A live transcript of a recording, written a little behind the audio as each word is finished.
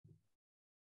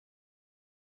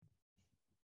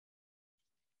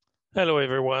Hello,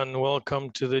 everyone.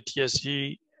 Welcome to the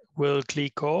TSC weekly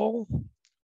call.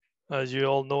 As you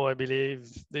all know, I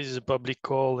believe this is a public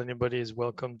call. Anybody is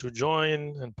welcome to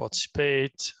join and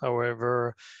participate.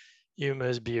 However, you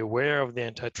must be aware of the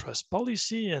antitrust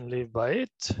policy and live by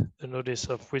it, the notice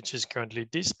of which is currently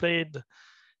displayed,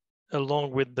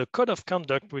 along with the code of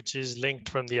conduct, which is linked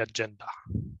from the agenda.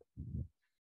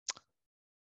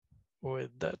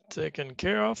 With that taken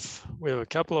care of, we have a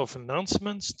couple of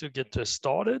announcements to get us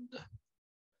started.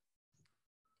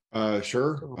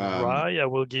 Sure. Rai, I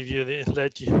will give you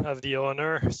let you have the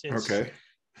honor since Okay.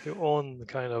 you own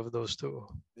kind of those two.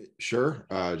 Sure.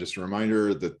 Just a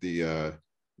reminder that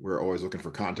we're always looking for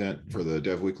content for the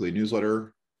Dev Weekly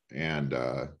newsletter, and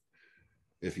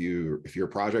if your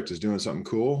project is doing something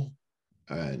cool,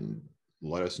 and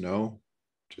let us know.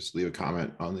 Just leave a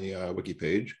comment on the wiki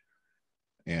page,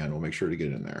 and we'll make sure to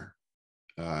get it in there.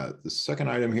 The second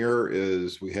item here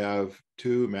is we have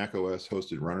two macOS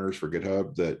hosted runners for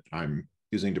GitHub that I'm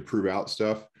using to prove out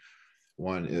stuff.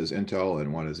 One is Intel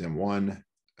and one is M1.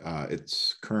 The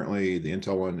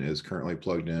Intel one is currently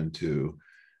plugged into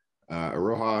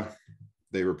Aroha.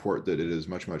 They report that it is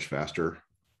much, much faster.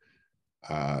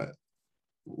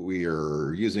 We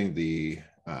are using the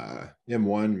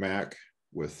M1 Mac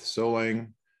with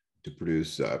Solang to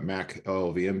produce Mac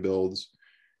LLVM builds.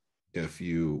 If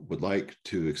you would like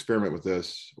to experiment with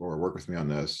this or work with me on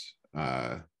this,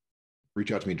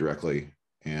 reach out to me directly,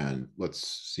 and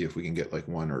let's see if we can get like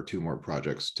one or two more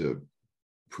projects to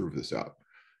prove this out.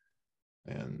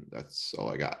 And that's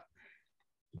all I got.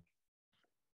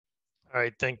 All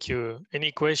right, thank you.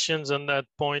 Any questions on that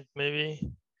point, maybe?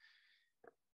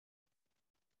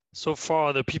 So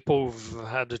far, the people who've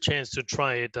had the chance to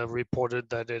try it have reported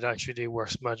that it actually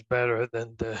works much better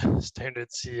than the standard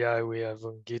CI we have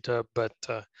on GitHub. But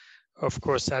of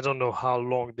course, I don't know how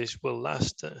long this will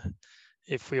last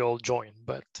if we all join,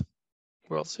 but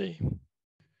we'll see.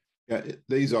 Yeah,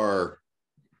 these are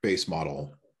base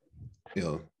model,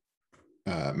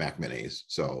 Mac Minis,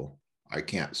 so I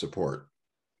can't support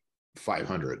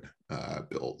 500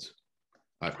 builds.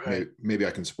 Right. Maybe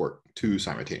I can support 2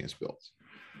 simultaneous builds.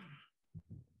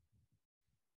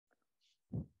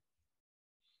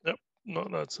 Yep, no,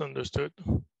 that's understood.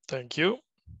 Thank you.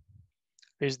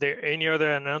 Is there any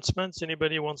other announcements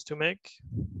anybody wants to make?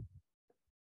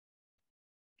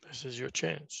 This is your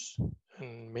chance.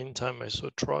 In the meantime, I saw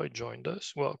Troy joined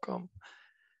us. Welcome.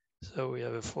 So we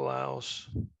have a full house.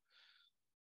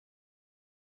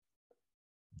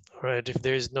 All right, if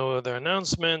there's no other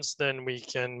announcements, then we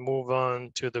can move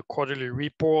on to the quarterly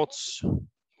reports.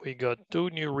 We got 2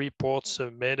 new reports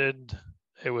submitted.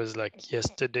 It was like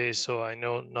yesterday, so I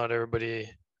know not everybody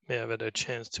may have had a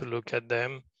chance to look at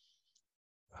them.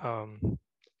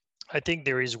 I think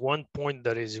there is one point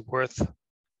that is worth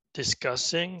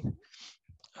discussing.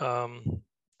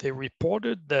 They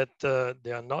reported that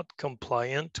they are not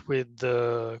compliant with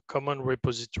the common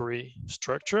repository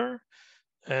structure.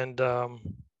 And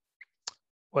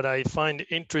what I find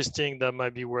interesting that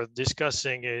might be worth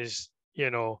discussing is,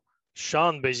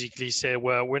 Sean basically said,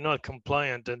 well, we're not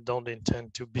compliant and don't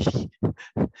intend to be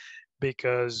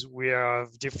because we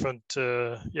have different,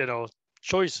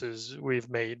 choices we've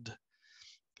made.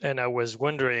 And I was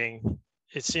wondering,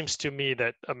 it seems to me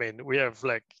that, we have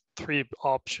like 3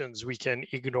 options. We can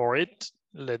ignore it,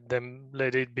 let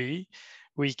it be.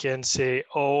 We can say,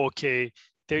 oh, okay,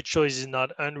 their choice is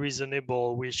not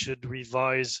unreasonable. We should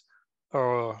revise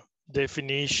our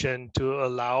definition to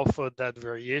allow for that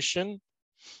variation.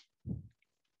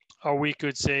 Or we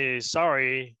could say,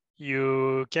 sorry,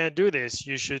 you can't do this.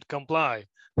 You should comply.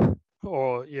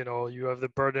 Or, you have the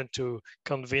burden to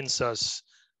convince us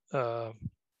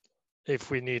if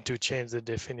we need to change the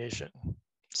definition.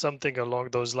 Something along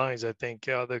those lines, I think,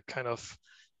 are the kind of,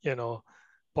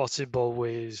 possible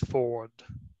ways forward.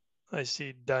 I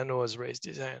see Dano has raised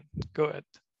his hand. Go ahead.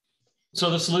 So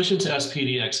the solution to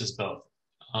SPDX is both.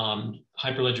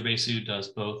 Hyperledger Besu does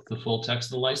both the full text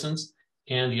of the license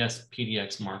and the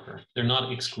SPDX marker. They're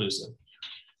not exclusive.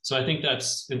 So I think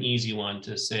that's an easy one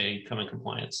to say come in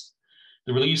compliance.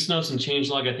 The release notes and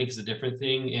changelog, I think, is a different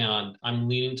thing. And I'm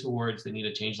leaning towards they need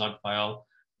a changelog file,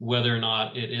 whether or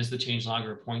not it is the changelog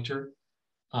or a pointer,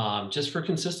 just for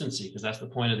consistency, because that's the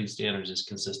point of these standards is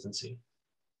consistency.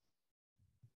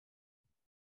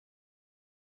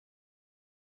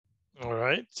 All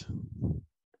right.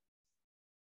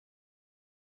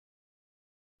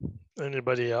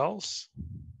 Anybody else?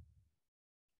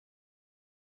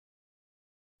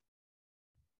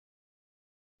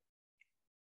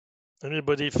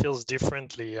 Anybody feels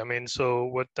differently? I mean, so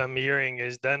what I'm hearing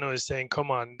is Dano is saying,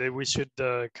 come on, we should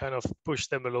kind of push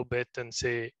them a little bit and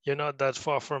say, you're not that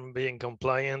far from being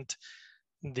compliant.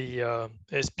 The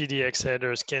SPDX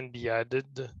headers can be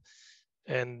added,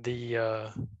 and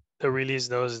the release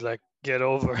knows like, get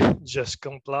over it, just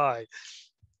comply.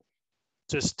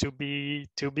 Just to be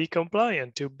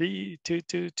compliant, to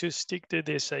stick to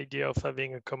this idea of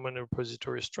having a common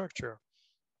repository structure.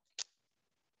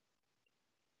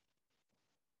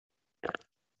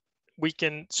 We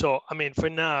can, so I mean, for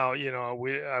now, you know,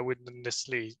 I wouldn't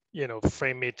necessarily, you know,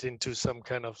 frame it into some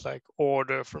kind of like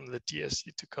order from the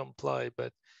TSC to comply,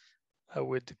 but I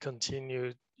would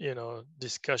continue, you know,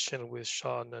 discussion with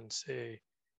Sean and say,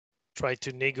 try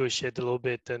to negotiate a little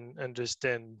bit and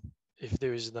understand if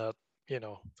there is not, you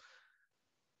know,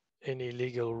 any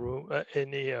legal room,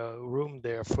 any room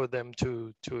there for them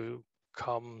to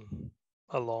come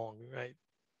along, right?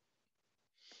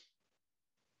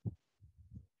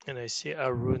 And I see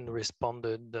Arun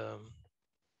responded.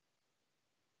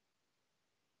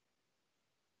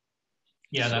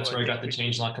 Yeah, So that's I where I think got the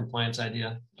changelog compliance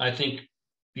idea. I think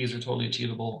these are totally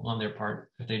achievable on their part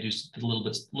if they do a little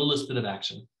bit of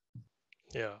action.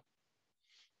 Yeah.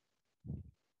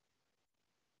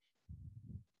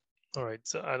 All right,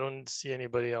 so I don't see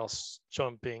anybody else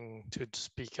jumping to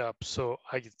speak up. So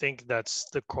I think that's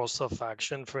the course of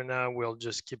action for now. We'll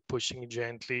just keep pushing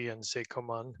gently and say,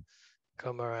 come on,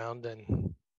 come around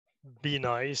and be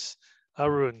nice.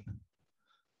 Arun.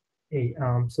 Hey,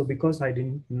 so because I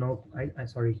didn't know,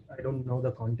 sorry, I don't know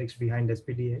the context behind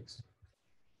SPDX.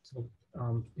 So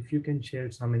if you can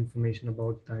share some information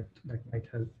about that, that might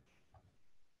help.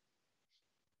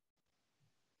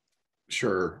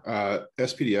 Sure.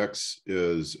 SPDX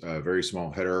is a very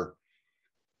small header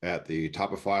at the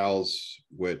top of files,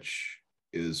 which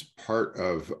is part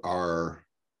of our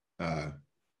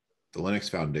the Linux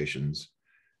Foundation's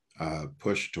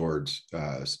push towards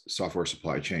software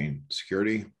supply chain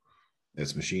security.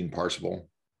 It's machine parsable.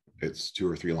 It's 2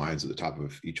 or 3 lines at the top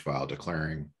of each file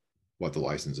declaring what the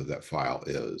license of that file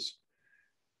is.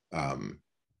 In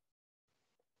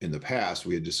the past,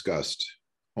 we had discussed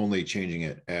only changing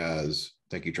it as,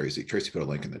 thank you, Tracy. Tracy put a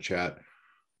link in the chat.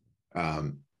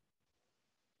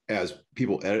 As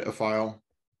people edit a file,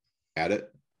 add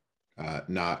it,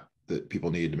 not that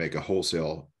people need to make a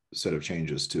wholesale set of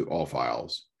changes to all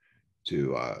files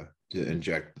to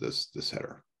inject this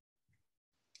header.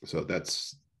 So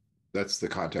that's the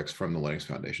context from the Linux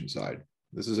Foundation side.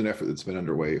 This is an effort that's been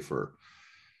underway for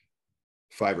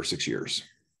 5 or 6 years.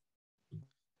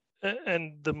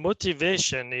 And the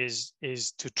motivation is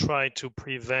to try to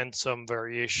prevent some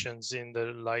variations in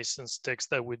the license text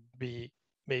that would be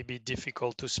maybe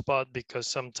difficult to spot, because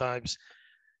sometimes,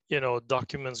 you know,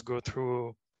 documents go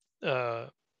through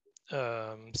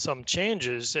some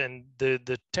changes and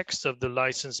the text of the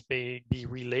license may be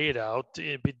relayed out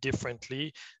a bit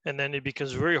differently, and then it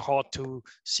becomes very hard to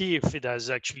see if it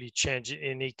has actually changed in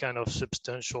any kind of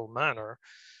substantial manner.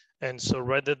 And so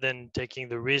rather than taking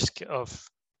the risk of,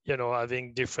 you know,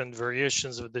 having different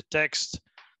variations of the text,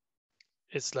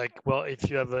 it's like, well, if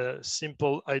you have a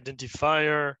simple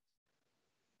identifier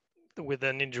with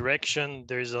an indirection,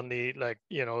 there's only like,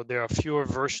 you know, there are fewer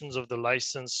versions of the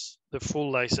license, the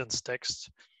full license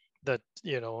text that,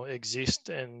 you know, exist,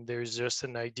 and there's just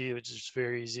an ID which is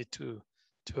very easy to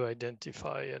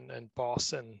identify and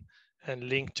parse and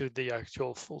link to the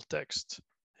actual full text.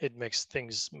 It makes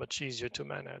things much easier to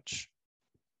manage.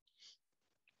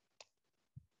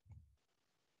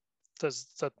 Does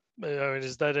that,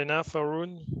 is that enough,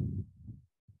 Arun?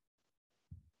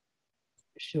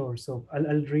 Sure. So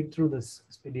I'll read through this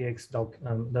SPDX doc,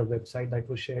 the website that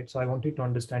was shared. So I wanted to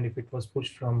understand if it was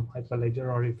pushed from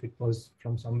Hyperledger or if it was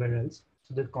from somewhere else.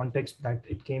 So the context that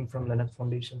it came from Linux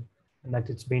Foundation and that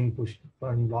it's been pushed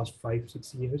for the last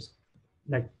 5-6 years,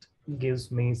 that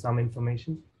gives me some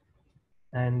information.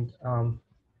 And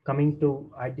coming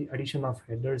to addition of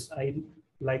headers, I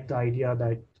like the idea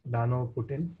that Dano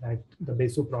put in, that the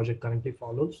Besu project currently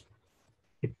follows.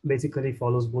 It basically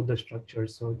follows both the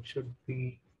structures, so it should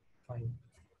be fine.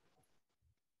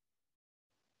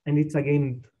 And it's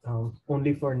again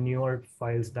only for newer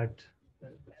files that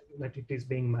it is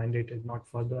being mandated, not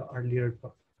for the earlier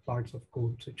parts of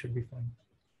code, so it should be fine.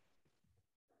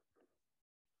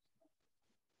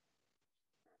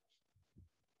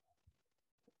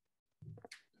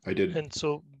 I did. And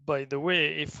so, by the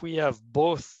way, if we have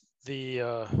both the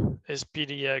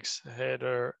SPDX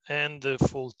header and the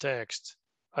full text,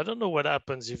 I don't know what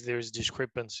happens if there's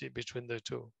discrepancy between the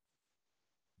two.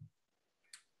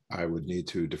 I would need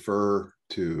to defer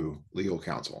to legal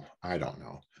counsel. I don't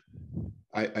know.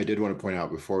 I did want to point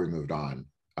out before we moved on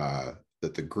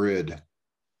that the grid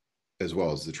as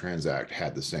well as the Transact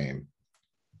had the same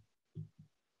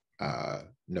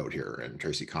note here, and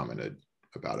Tracy commented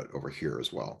about it over here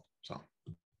as well. So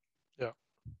yeah,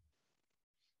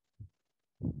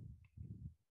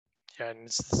 and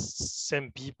it's the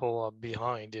same people are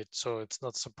behind it, so it's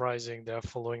not surprising they're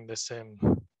following the same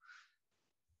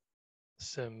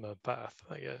path,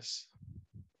 I guess.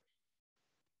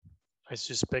 I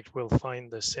suspect we'll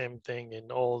find the same thing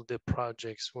in all the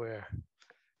projects where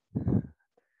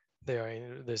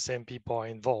the same people are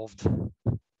involved.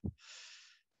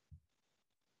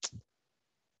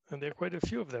 And there are quite a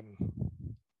few of them.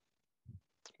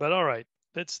 But all right,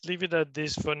 let's leave it at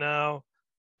this for now.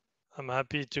 I'm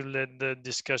happy to let the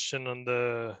discussion on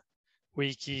the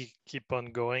wiki keep on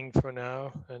going for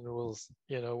now, and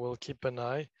we'll keep an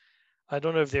eye. I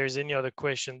don't know if there's any other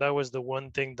question. That was the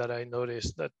one thing that I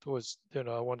noticed that was,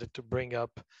 I wanted to bring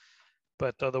up.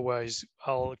 But otherwise,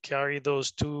 I'll carry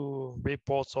those 2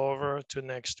 reports over to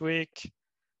next week,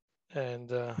 and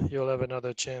you'll have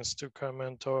another chance to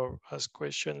comment or ask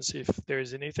questions if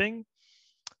there's anything.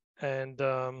 And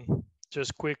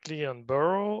just quickly on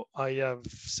Burrow, I have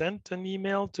sent an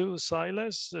email to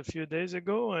Silas a few days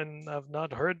ago, and I've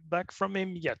not heard back from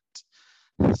him yet.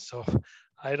 So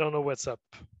I don't know what's up.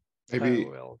 maybe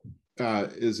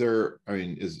is there? I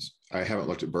mean, I haven't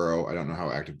looked at Burrow. I don't know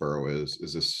how active Burrow is.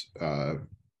 Is this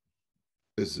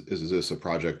is this a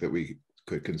project that we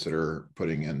could consider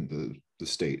putting in the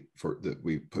state for that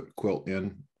we put Quilt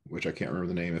in, which I can't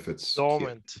remember the name. If it's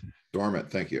dormant. Dormant.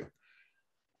 Thank you.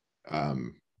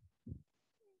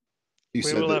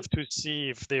 We will have to see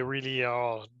if they really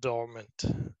are dormant.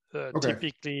 Okay.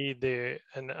 Typically,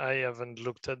 and I haven't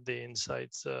looked at the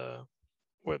Insights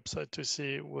website to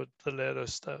see what the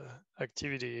latest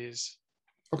activity is.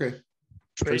 Okay.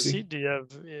 Tracy, do you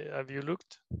have you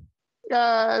looked?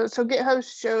 So GitHub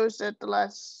shows that the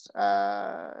last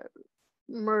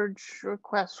merge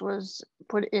request was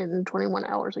put in 21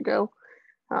 hours ago.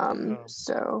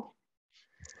 So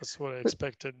that's what I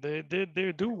expected.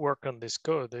 They do work on this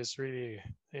code. It's really,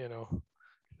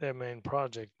 their main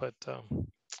project, but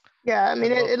yeah, I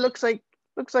mean, it looks like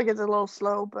it's a little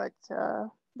slow, but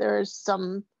there is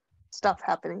some stuff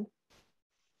happening.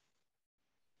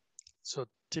 So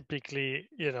typically,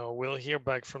 we'll hear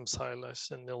back from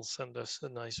Silas and they'll send us a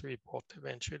nice report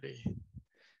eventually.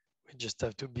 We just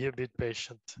have to be a bit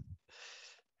patient.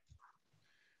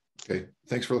 Okay,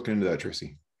 thanks for looking into that,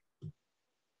 Tracy.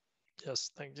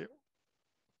 Yes, thank you.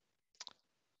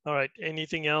 All right,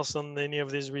 anything else on any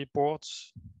of these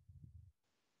reports?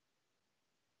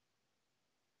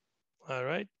 All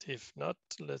right, if not,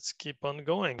 let's keep on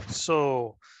going.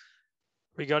 So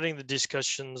regarding the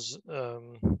discussion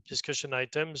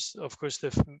items, of course,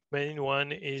 the main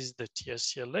one is the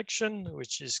TSC election,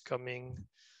 which is coming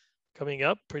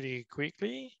up pretty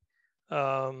quickly.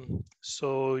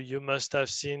 So you must have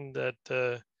seen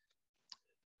that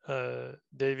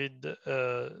David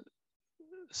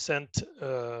sent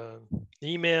an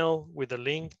email with a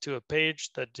link to a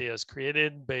page that he has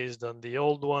created based on the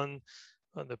old one,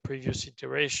 on the previous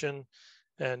iteration,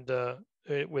 and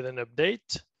with an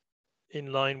update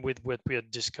in line with what we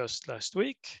had discussed last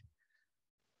week.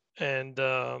 And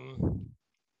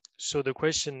so the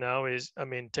question now is, I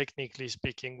mean, technically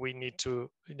speaking, we need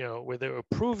to, whether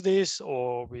approve this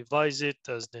or revise it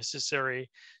as necessary,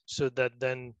 so that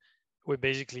then we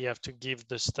basically have to give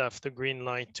the staff the green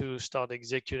light to start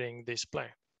executing this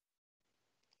plan.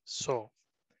 So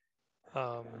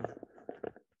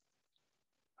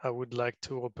I would like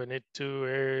to open it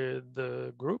to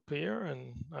the group here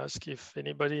and ask if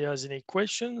anybody has any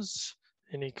questions,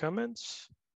 any comments,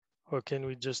 or can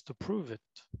we just approve it?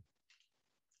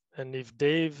 And if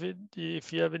David,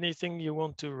 if you have anything you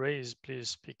want to raise,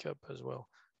 please speak up as well.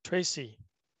 Tracy.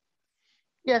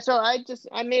 Yeah, so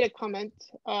I made a comment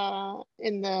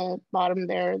in the bottom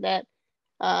there that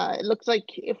it looks like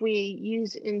if we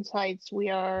use Insights, we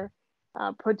are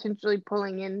potentially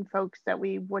pulling in folks that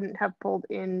we wouldn't have pulled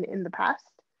in the past.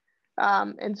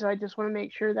 And so I just want to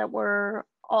make sure that we're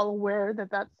all aware that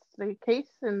that's the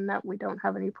case and that we don't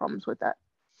have any problems with that.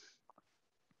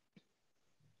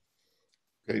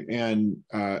 Okay, and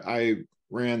I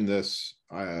ran this,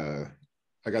 I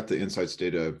got the Insights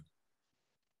data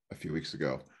a few weeks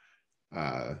ago,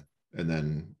 and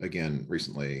then again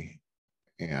recently,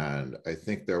 and I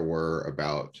think there were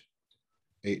about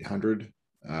 800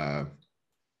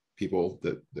 people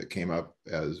that came up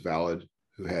as valid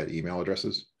who had email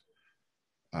addresses.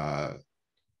 So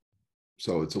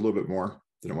it's a little bit more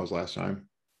than it was last time.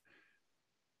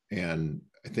 And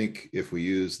I think if we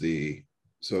use the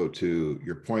So to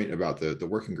your point about the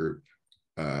working group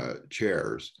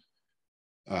chairs,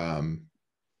 in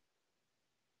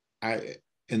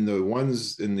the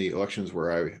ones in the elections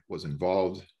where I was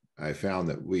involved, I found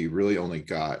that we really only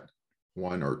got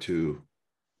 1 or 2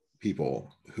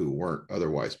 people who weren't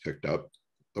otherwise picked up.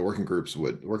 The working group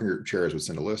chairs would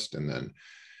send a list, and then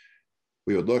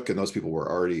we would look, and those people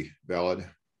were already valid.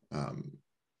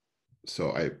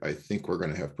 So I think we're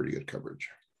going to have pretty good coverage.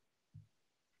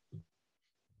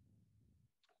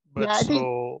 But Yeah, I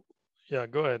think, yeah,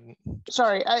 go ahead.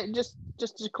 sorry, I just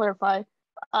to clarify,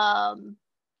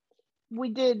 we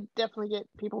did definitely get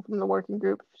people from the working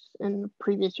groups in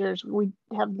previous years. We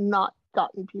have not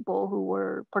gotten people who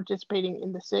were participating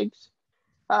in the SIGs,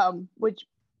 which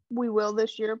we will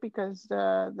this year, because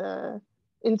the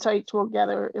insights will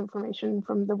gather information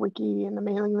from the wiki and the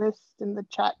mailing list and the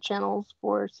chat channels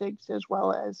for SIGs, as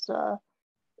well as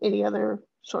any other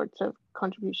sorts of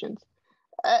contributions.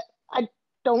 I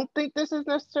don't think this is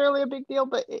necessarily a big deal,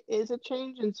 but it is a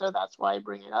change, and so that's why I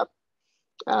bring it up,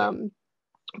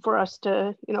 for us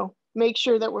to, make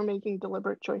sure that we're making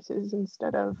deliberate choices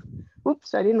instead of,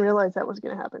 oops, I didn't realize that was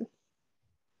going to happen.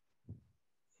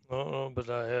 Oh, but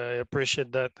I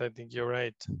appreciate that. I think you're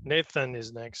right. Nathan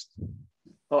is next.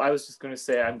 Well, I was just going to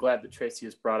say, I'm glad that Tracy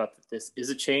has brought up that this is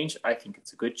a change. I think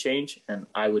it's a good change, and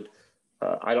I would,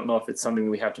 I don't know if it's something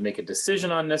we have to make a decision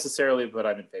on necessarily, but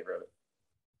I'm in favor of it.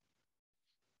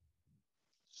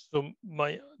 So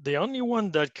the only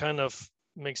one that kind of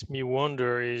makes me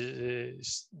wonder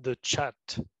is the chat.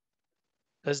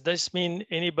 Does this mean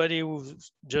anybody who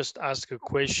just asked a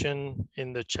question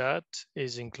in the chat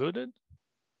is included?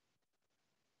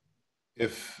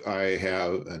 If I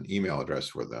have an email address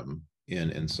for them in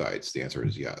Insights, the answer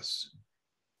is yes.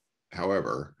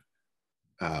 However,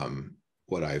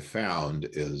 what I've found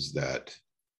is that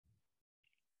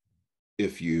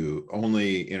if you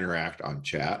only interact on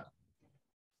chat,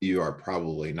 you are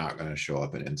probably not going to show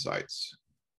up in Insights.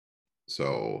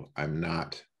 So I'm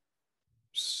not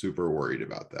super worried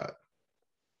about that.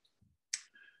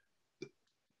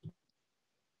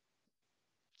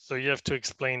 So you have to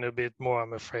explain a bit more,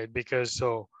 I'm afraid, because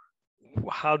so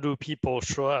how do people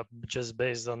show up just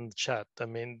based on the chat? I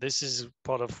mean, this is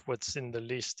part of what's in the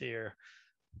list here.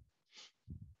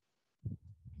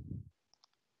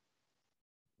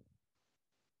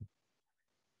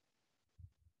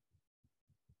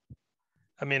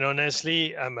 I mean,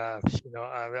 honestly, I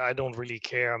don't really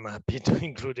care. I'm happy to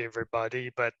include everybody,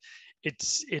 but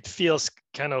it feels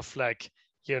kind of like,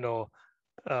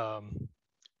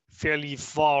 fairly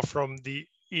far from the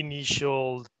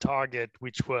initial target,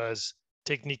 which was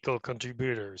technical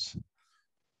contributors.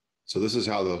 So this is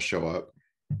how they'll show up.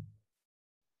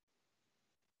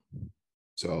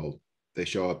 So they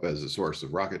show up as a source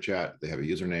of Rocket Chat. They have a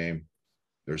username.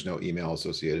 There's no email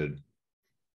associated.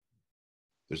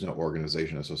 There's no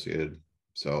organization associated.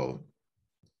 So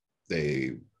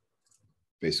they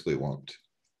basically won't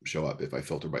show up if I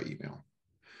filter by email.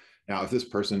 Now, if this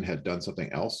person had done something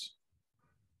else,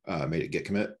 made it git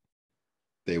commit,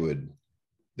 they would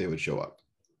show up.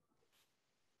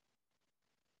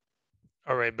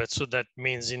 All right, but so that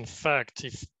means, in fact,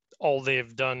 if all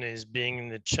they've done is being in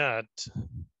the chat,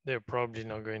 they're probably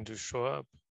not going to show up.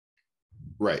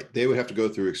 Right. They would have to go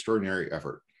through extraordinary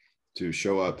effort to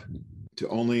show up, to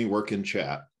only work in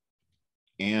chat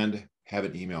and have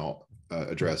an email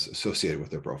address associated with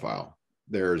their profile.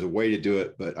 There's a way to do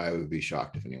it, but I would be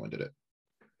shocked if anyone did it.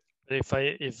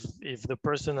 If the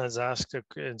person has asked,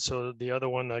 and so the other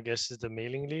one, I guess, is the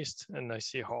mailing list, and I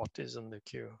see Hart is on the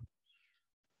queue.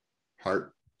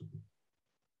 Hart.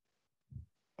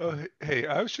 Oh, hey,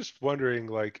 I was just wondering,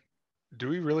 like, do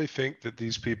we really think that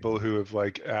these people who have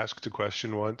asked a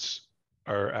question once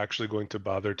are actually going to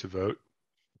bother to vote?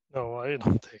 No, I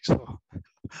don't think so.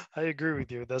 I agree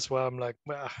with you. That's why I'm like,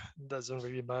 well, it doesn't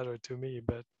really matter to me,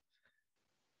 but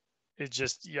it's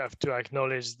just, you have to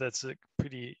acknowledge that's a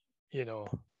pretty,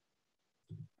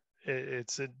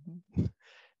 it's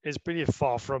pretty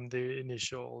far from the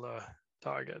initial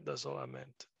target. That's all I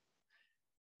meant.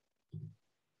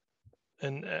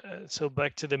 And so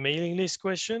back to the mailing list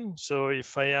question. So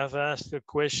if I have asked a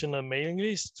question on mailing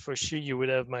list, for sure you would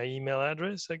have my email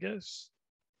address, I guess.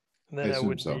 And then I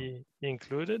would be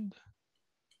included.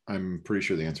 I'm pretty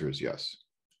sure the answer is yes.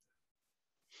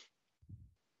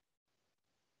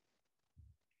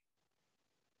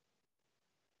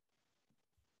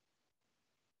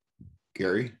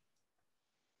 Gary?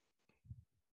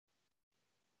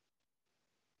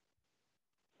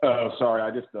 Oh, sorry, I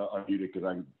just unmuted because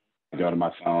I go to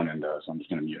my phone, and so I'm just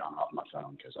going to mute on off my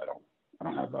phone because I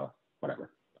don't have whatever.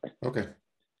 Okay.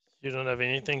 You don't have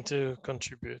anything to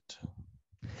contribute.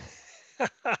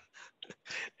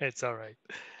 It's all right.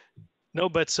 No,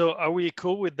 but so are we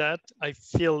cool with that? I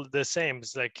feel the same.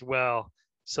 It's like, well,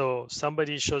 so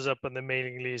somebody shows up on the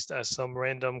mailing list as some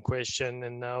random question,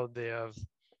 and now they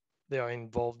are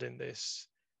involved in this.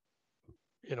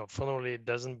 You know, funnily, it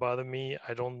doesn't bother me.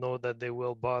 I don't know that they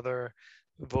will bother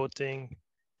voting,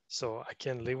 so I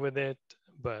can live with it.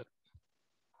 But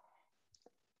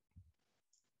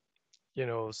you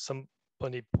know,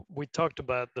 somebody, we talked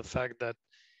about the fact that,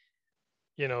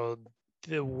 you know,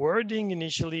 the wording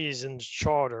initially is in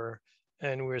charter,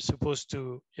 and we're supposed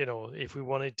to, you know, if we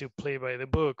wanted to play by the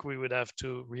book, we would have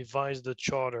to revise the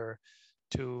charter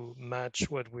to match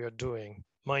what we are doing.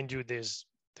 Mind you, this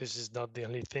is not the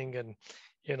only thing, and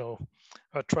you know,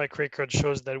 our track record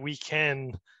shows that we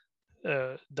can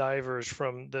diverge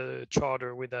from the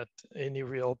charter without any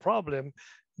real problem.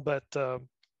 But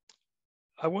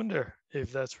I wonder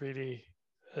if that's really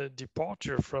a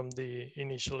departure from the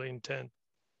initial intent.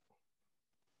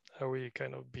 Are we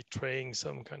kind of betraying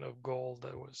some kind of goal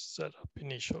that was set up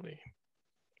initially?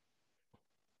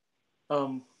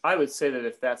 I would say that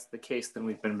if that's the case, then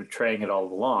we've been betraying it all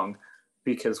along,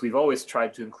 because we've always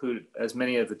tried to include as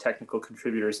many of the technical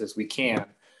contributors as we can,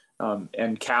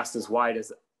 and cast as wide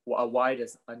as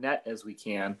a net as we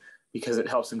can, because it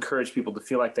helps encourage people to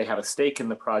feel like they have a stake in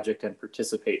the project and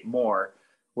participate more.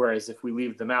 Whereas if we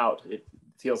leave them out, it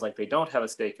feels like they don't have a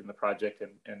stake in the project,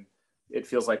 and it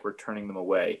feels like we're turning them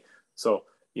away. So,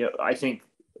 you know, I think,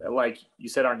 like you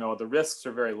said, Arnaud, the risks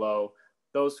are very low.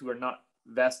 Those who are not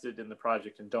vested in the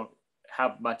project and don't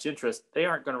have much interest, they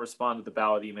aren't going to respond to the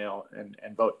ballot email and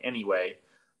vote anyway.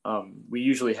 We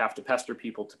usually have to pester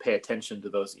people to pay attention to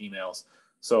those emails.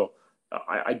 So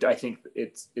I think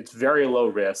it's very low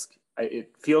risk.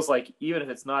 It feels like, even if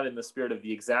it's not in the spirit of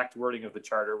the exact wording of the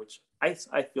charter, which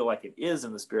I feel like it is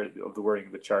in the spirit of the wording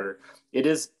of the charter, it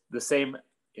is the same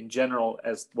in general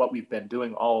as what we've been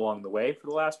doing all along the way for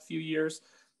the last few years.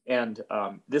 And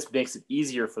this makes it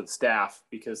easier for the staff,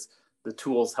 because the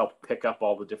tools help pick up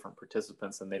all the different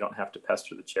participants and they don't have to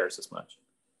pester the chairs as much.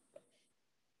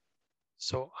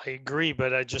 So I agree,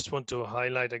 but I just want to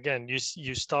highlight again,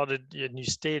 you started and you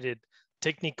stated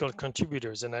technical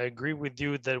contributors, and I agree with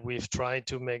you that we've tried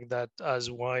to make that as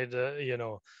wide, you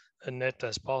know, a net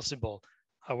as possible.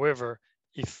 However,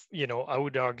 if, you know, I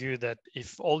would argue that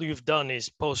if all you've done is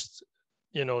post,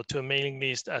 you know, to a mailing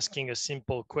list asking a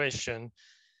simple question,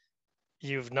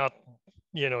 you've not,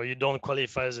 you know, you don't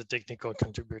qualify as a technical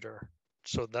contributor.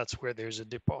 So that's where there's a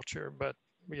departure. But,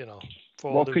 you know,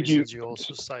 for all the reasons you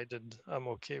also cited, I'm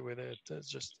okay with it. It's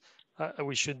just,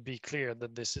 we should be clear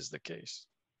that this is the case.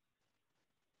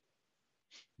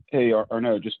 Hey,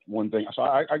 Arnaud, just one thing. So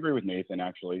I agree with Nathan,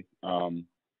 actually.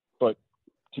 But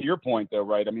to your point, though,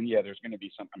 right? I mean, yeah, there's going to be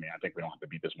some, I mean, I think we don't have to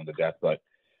beat this one to death, but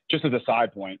just as a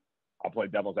side point, I'll play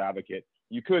devil's advocate.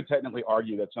 You could technically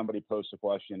argue that somebody posts a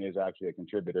question is actually a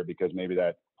contributor, because maybe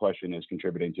that question is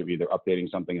contributing to either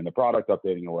updating something in the product,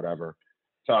 updating or whatever.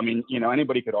 So, I mean, you know,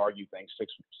 anybody could argue things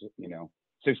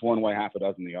six one way, half a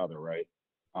dozen the other, right?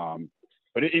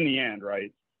 But in the end,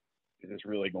 right, is this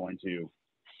really going to,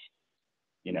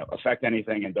 you know, affect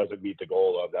anything, and does it meet the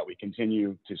goal of that we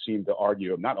continue to seem to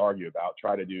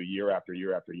try to do year after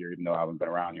year after year, even though I haven't been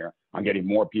around here, on getting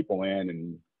more people in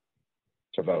and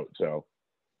to vote. So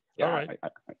yeah, all right.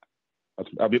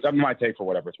 That'll be my take for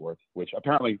whatever it's worth, which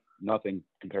apparently nothing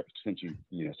compared, since you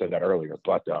said that earlier,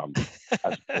 but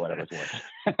that's whatever it's worth.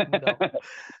 No,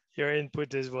 your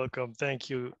input is welcome. Thank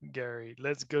you, Gary.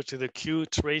 Let's go to the queue.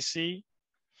 Tracy.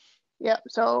 Yep.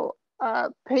 So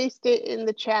paste it in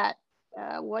the chat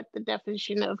what the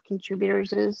definition of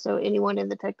contributors is. So anyone in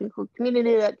the technical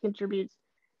community that contributes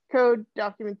code,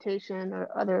 documentation, or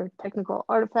other technical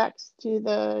artifacts to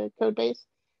the code base.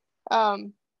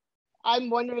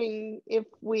 I'm wondering if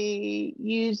we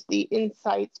use the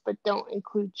insights but don't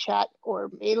include chat or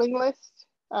mailing list,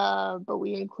 but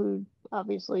we include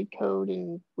obviously code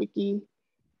and wiki.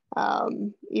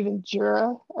 Even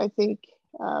Jira, I think,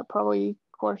 probably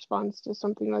corresponds to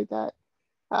something like that.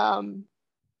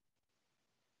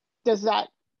 Is that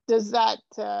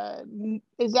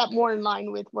more in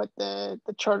line with what the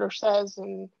charter says,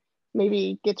 and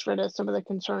maybe gets rid of some of the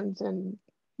concerns, and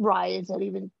why is that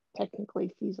even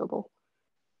technically feasible?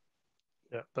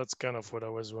 Yeah, that's kind of what I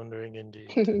was wondering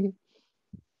indeed.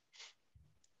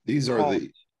 These are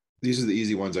the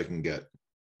easy ones I can get.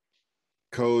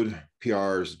 Code,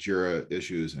 PRs, Jira,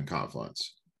 issues, and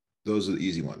Confluence. Those are the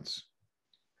easy ones.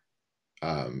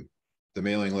 The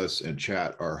mailing lists and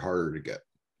chat are harder to get.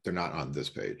 They're not on this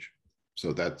page. So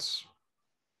it's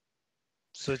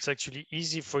actually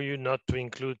easy for you not to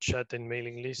include chat and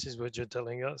mailing lists, is what you're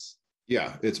telling us?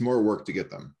 Yeah, it's more work to get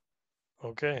them.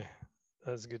 Okay,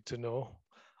 that's good to know.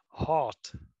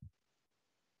 Hot.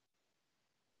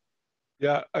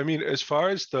 Yeah, I mean, as far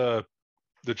as the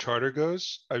charter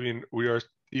goes, I mean, we are,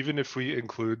 even if we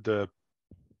include the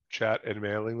chat and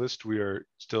mailing list, we are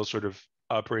still sort of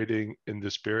operating in the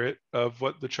spirit of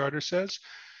what the charter says.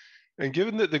 And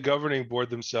given that the governing board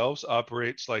themselves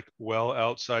operates like well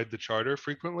outside the charter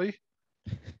frequently,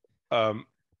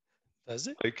 Does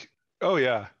it? like, oh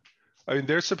yeah, I mean,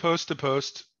 they're supposed to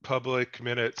post public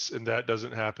minutes, and that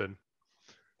doesn't happen.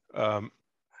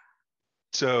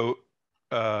 So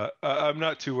I'm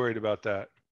not too worried about that.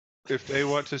 If they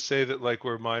want to say that like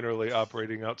we're minorly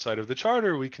operating outside of the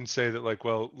charter, we can say that like,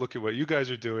 well, look at what you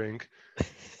guys are doing.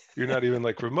 You're not even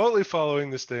like remotely following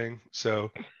this thing.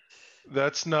 So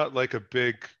that's not like a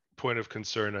big point of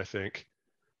concern, I think.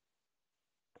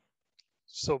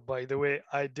 So by the way,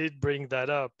 I did bring that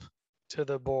up to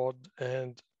the board,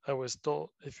 and I was told,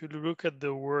 if you look at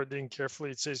the wording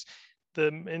carefully, it says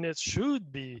the minutes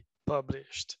should be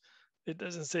published. It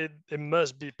doesn't say they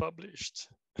must be published.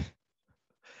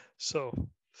 So,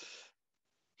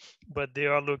 but they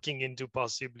are looking into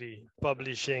possibly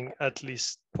publishing at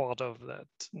least part of that.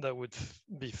 That would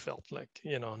be felt like,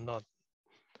 you know, not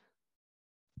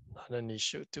an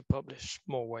issue to publish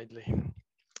more widely.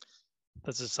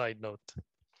 That's a side note.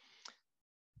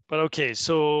 But okay,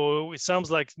 so it sounds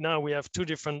like now we have two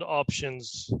different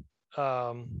options.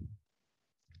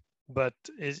 But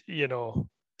is, you know,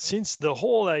 since the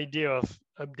whole idea of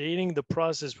updating the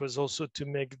process was also to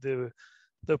make the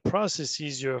process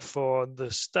easier for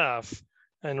the staff,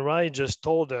 and Rai just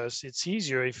told us it's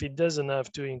easier if it doesn't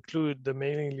have to include the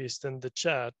mailing list and the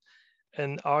chat.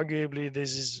 And arguably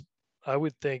this is, I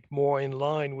would think, more in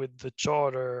line with the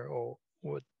charter or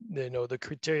what, you know, the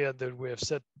criteria that we have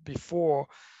set before.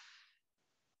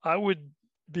 I would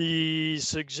be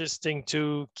suggesting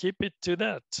to keep it to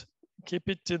that. Keep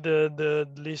it to the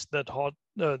list that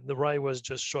the Rai was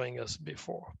just showing us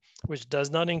before, which does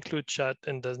not include chat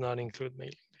and does not include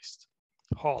mailing list.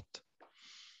 Hot.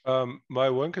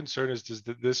 My one concern is, does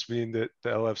this mean that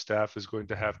the LF staff is going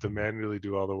to have to manually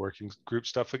do all the working group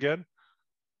stuff again?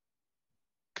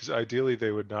 Because ideally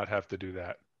they would not have to do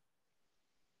that.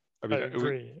 I mean, I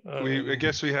agree. I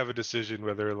guess we have a decision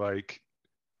whether like.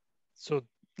 So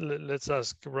let's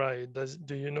ask Rai,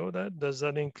 do you know that? Does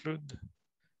that include?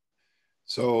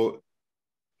 So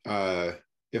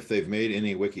if they've made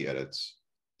any wiki edits,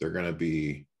 they're going to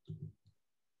be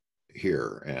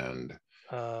here. And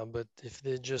but if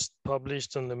they just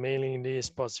published on the mailing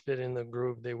list, participated in the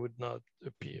group, they would not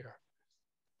appear.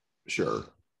 Sure.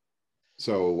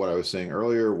 So what I was saying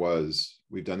earlier was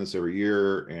we've done this every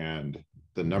year, and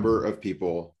the number of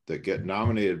people that get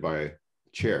nominated by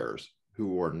chairs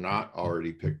who are not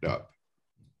already picked up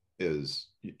is,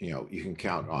 you know, you can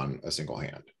count on a single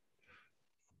hand.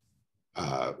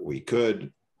 We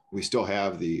still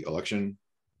have the election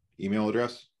email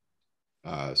address.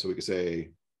 So we could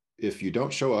say, if you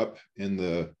don't show up in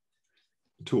the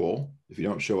tool, if you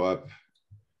don't show up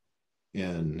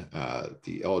in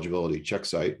the eligibility check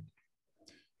site,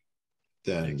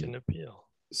 then you can appeal.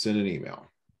 Send an email.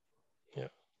 Yeah.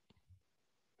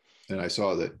 And I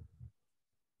saw that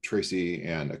Tracy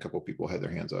and a couple of people had their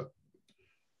hands up.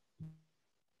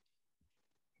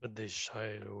 But they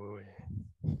shied away.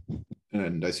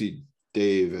 And I see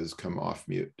Dave has come off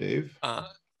mute. Dave? I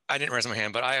didn't raise my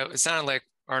hand, but it sounded like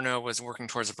Arno was working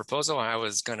towards a proposal. I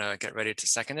was going to get ready to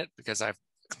second it because I've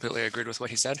completely agreed with what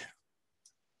he said.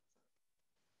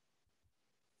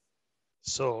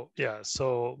 So yeah,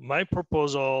 so my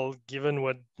proposal, given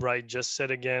what Wright just said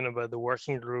again about the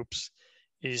working groups,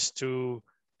 is to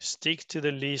stick to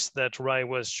the list that Wright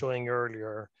was showing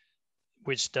earlier,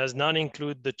 which does not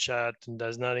include the chat and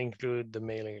does not include the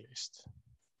mailing list.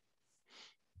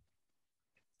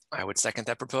 I would second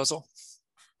that proposal.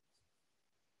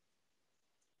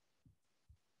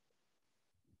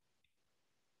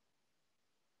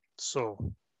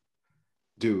 So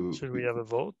should we have a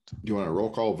vote? Do you want a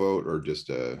roll call vote or just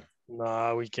a?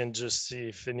 No, we can just see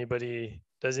if anybody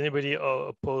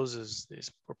opposes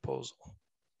this proposal.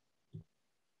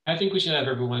 I think we should have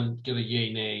everyone give a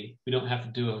yay, nay. We don't have to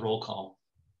do a roll call,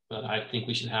 but I think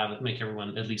we should make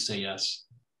everyone at least say yes.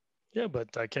 Yeah,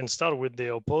 but I can start with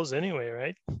the oppose anyway,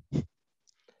 right?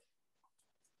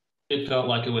 It felt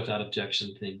like a without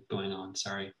objection thing going on,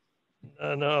 sorry.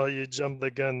 No, you jumped the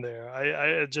gun there.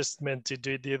 I just meant to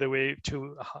do it the other way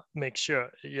to make sure,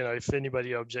 you know, if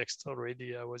anybody objects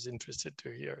already, I was interested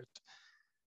to hear it.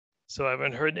 So I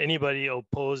haven't heard anybody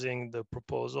opposing the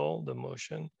proposal, the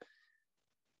motion.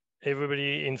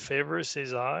 Everybody in favor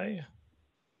says aye.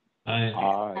 Aye.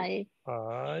 Aye. Aye.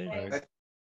 Aye.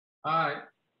 Aye.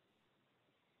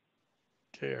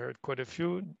 Okay, I heard quite a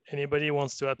few. Anybody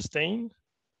wants to abstain?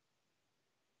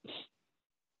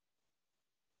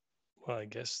 Well, I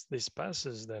guess this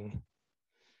passes then.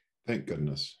 Thank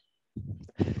goodness.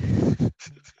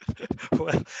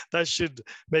 Well, that should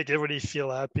make everybody feel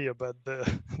happy about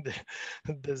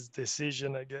this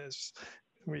decision, I guess.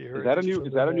 We heard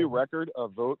Is that a new record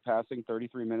of vote passing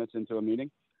 33 minutes into a meeting?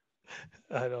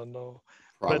 I don't know.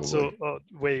 Probably. But so,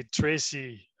 wait,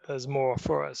 Tracy has more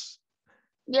for us.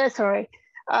 Yeah, sorry.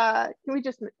 Can we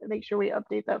just make sure we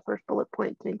update that first bullet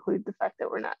point to include the fact that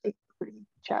we're not including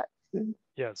chats and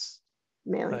Yes,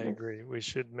 mailing I lists? agree. We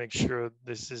should make sure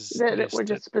this is That we're listed.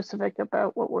 just specific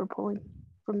about what we're pulling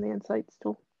from the insights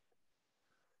tool.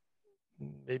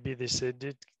 Maybe this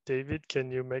edit, David, can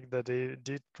you make that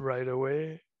edit right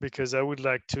away? Because I would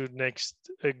like to next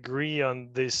agree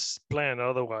on this plan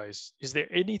otherwise. Is there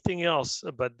anything else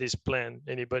about this plan?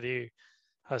 Anybody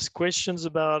has questions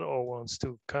about or wants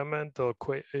to comment or,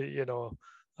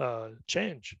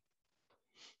 change?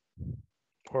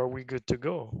 Or are we good to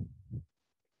go?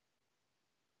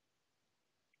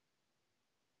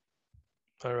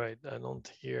 All right, I don't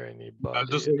hear anybody. I'm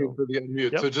just looking for the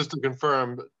unmute. Yep. So just to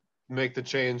confirm, make the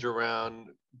change around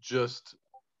just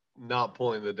not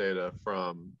pulling the data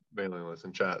from mailing list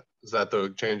and chat. Is that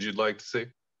the change you'd like to see?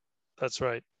 That's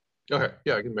right. Okay,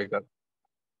 yeah, I can make that.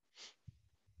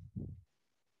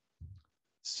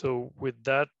 So with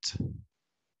that,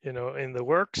 in the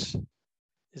works,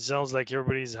 it sounds like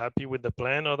everybody's happy with the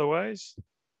plan otherwise.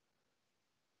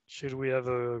 Should we have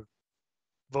a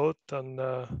vote on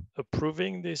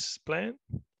approving this plan?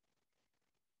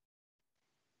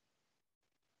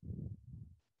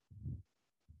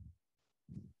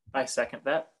 I second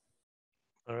that.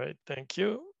 All right, thank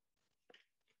you.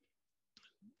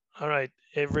 All right,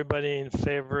 everybody in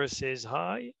favor says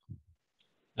aye.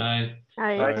 Aye.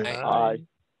 Aye.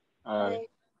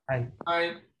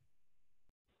 Aye.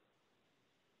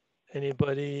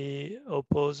 Anybody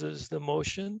opposes the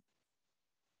motion?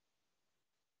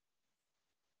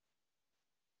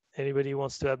 Anybody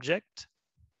wants to object?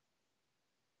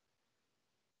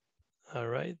 All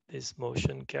right, this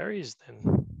motion carries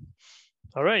then.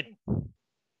 All right,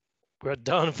 we're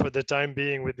done for the time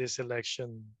being with this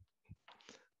election.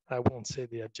 I won't say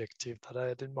the adjective that I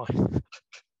had in mind.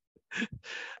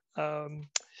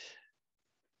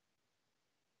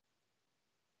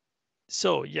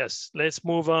 So yes, let's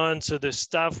move on. So the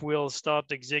staff will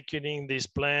start executing this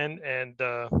plan and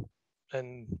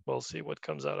we'll see what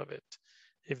comes out of it.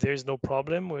 If there's no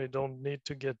problem, we don't need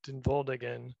to get involved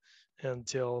again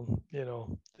until,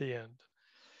 the end.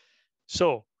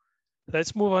 So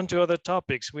let's move on to other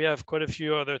topics. We have quite a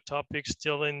few other topics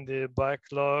still in the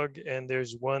backlog, and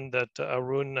there's one that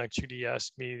Arun actually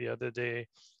asked me the other day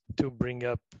to bring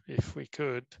up if we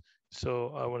could.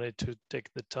 So I wanted to take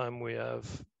the time we have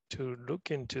to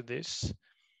look into this.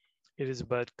 It is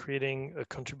about creating a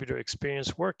contributor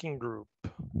experience working group.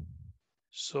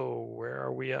 So where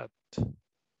are we at?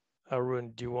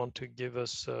 Arun, do you want to give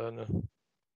us a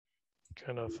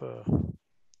kind of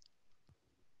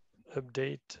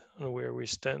update on where we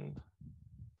stand?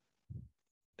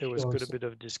 There was quite a bit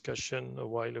of discussion a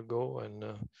while ago, and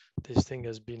this thing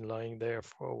has been lying there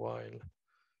for a while.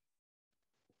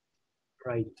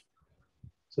 Right.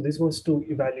 So this was to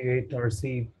evaluate or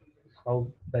see how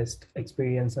best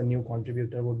experience a new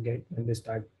contributor would get when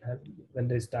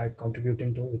they start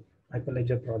contributing to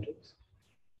Hyperledger projects.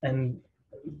 And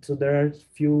so there are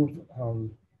few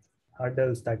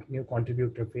hurdles that new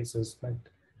contributor faces, but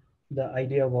the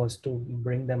idea was to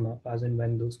bring them up as and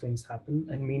when those things happen.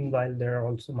 And meanwhile, there are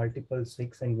also multiple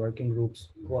SIGs and working groups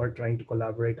who are trying to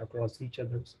collaborate across each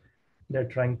other's. They're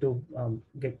trying to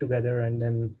get together and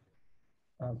then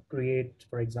create,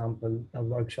 for example, a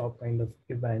workshop kind of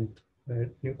event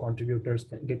where new contributors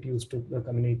can get used to the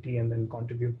community and then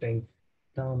contributing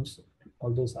terms, all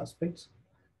those aspects.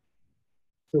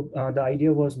 So the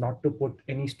idea was not to put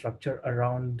any structure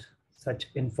around such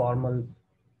informal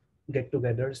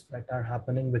get-togethers that are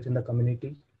happening within the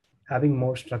community. Having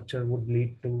more structure would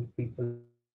lead to people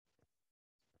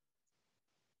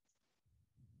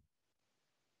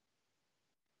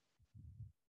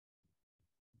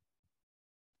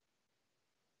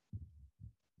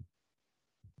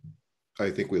I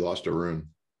think we lost Arun.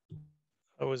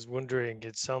 I was wondering,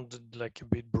 it sounded like a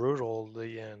bit brutal,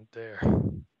 the end there.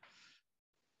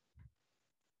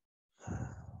 A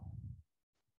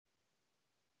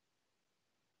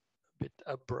bit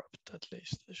abrupt, at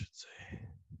least, I should say.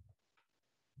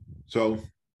 So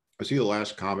I see the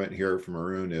last comment here from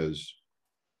Arun is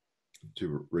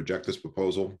to reject this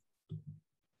proposal.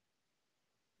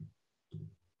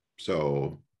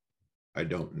 So I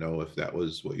don't know if that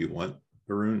was what you want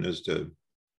Arun, is to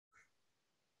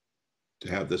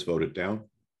have this voted down?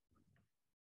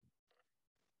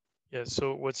 Yeah,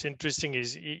 so what's interesting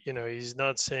is, he's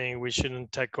not saying we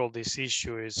shouldn't tackle this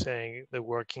issue. He's saying the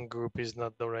working group is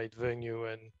not the right venue.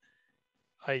 And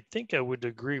I think I would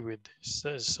agree with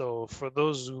this. So for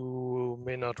those who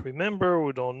may not remember,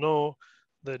 who don't know,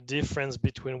 the difference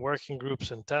between working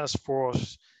groups and task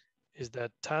force is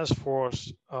that task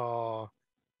force are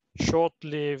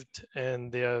short-lived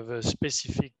and they have a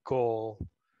specific goal.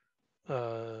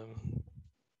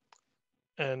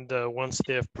 And once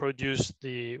they have produced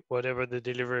whatever the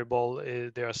deliverable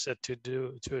is, they are set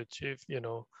to achieve,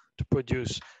 to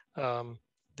produce,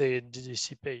 they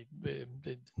dissipate,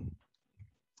 they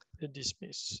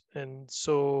dismiss. And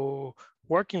so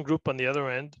working group on the other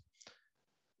end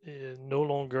no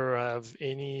longer have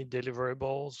any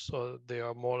deliverables, so they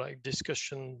are more like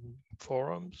discussion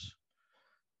forums.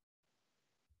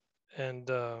 And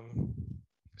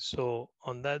so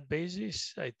on that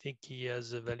basis, I think he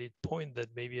has a valid point that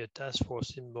maybe a task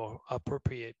force is more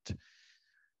appropriate.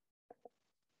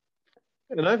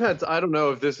 And I don't know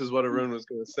if this is what Arun was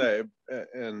going to say,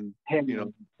 and I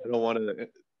don't want to,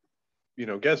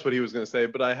 guess what he was going to say,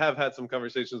 but I have had some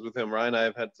conversations with him. Ryan, I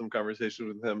have had some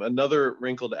conversations with him. Another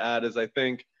wrinkle to add is I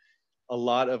think a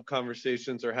lot of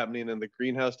conversations are happening in the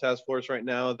greenhouse task force right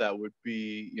now that would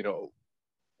be,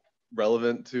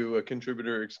 relevant to a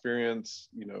contributor experience,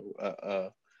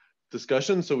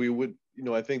 discussion. So we would,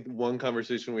 I think one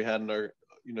conversation we had in our,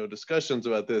 discussions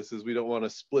about this is we don't want to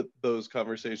split those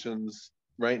conversations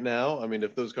right now. I mean,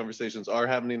 if those conversations are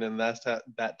happening in that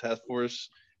task force,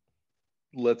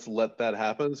 let's let that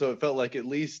happen. So it felt like at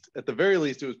the very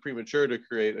least, it was premature to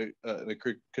create a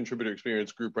contributor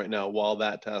experience group right now while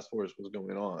that task force was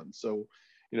going on. So,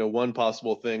 one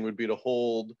possible thing would be to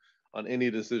hold on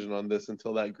any decision on this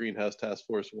until that greenhouse task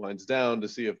force winds down to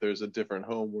see if there's a different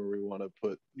home where we want to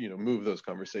put, move those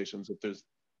conversations if there's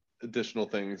additional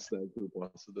things that group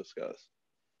wants to discuss.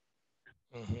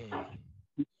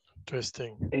 Mm-hmm.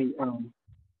 Interesting. Hey,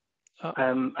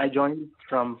 I joined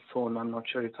from phone. I'm not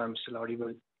sure if I'm still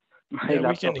audible. Yeah,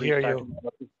 we can hear you.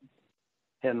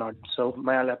 Here not. So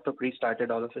my laptop restarted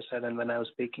all of a sudden when I was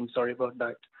speaking. Sorry about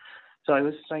that. So I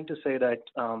was trying to say that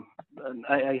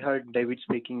I heard David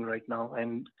speaking right now,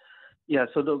 and yeah,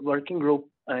 so the working group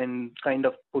and kind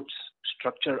of puts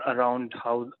structure around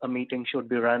how a meeting should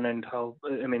be run, and how,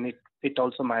 it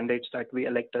also mandates that we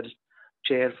elect a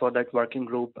chair for that working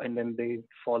group and then they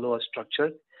follow a structure.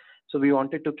 So we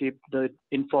wanted to keep the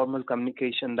informal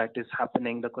communication that is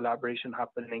happening, the collaboration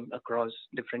happening across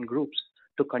different groups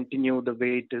to continue the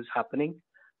way it is happening.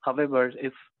 However,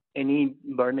 if any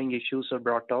burning issues are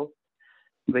brought out,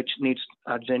 which needs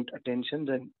urgent attention,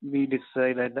 then we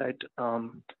decided that,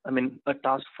 a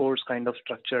task force kind of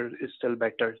structure is still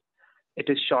better. It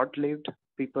is short-lived.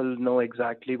 People know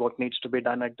exactly what needs to be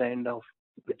done at the end of,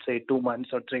 let's say, 2 months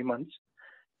or 3 months.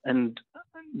 And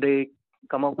they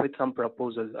come up with some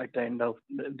proposals at the end of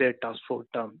their task force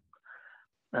term.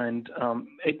 And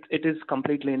it is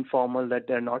completely informal, that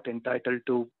they're not entitled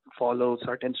to follow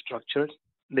certain structures.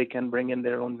 They can bring in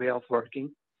their own way of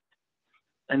working.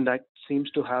 And that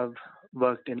seems to have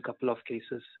worked in a couple of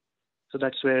cases. So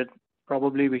that's where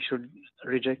probably we should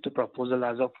reject the proposal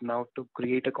as of now to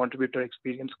create a contributor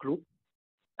experience group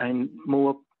and move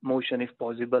up motion if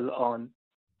possible on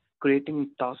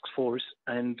creating task force.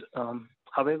 And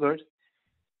however,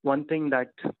 one thing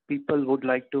that people would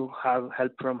like to have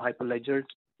help from Hyperledger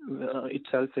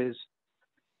itself is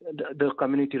the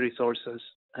community resources.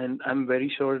 And I'm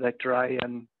very sure that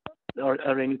Ryan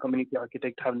or any community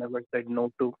architect have never said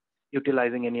no to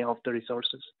utilizing any of the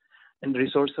resources. And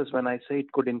resources, when I say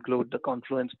it, could include the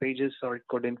Confluence pages, or it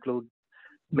could include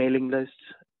mailing lists,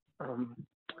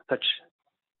 such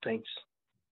things.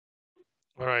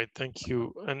 All right, thank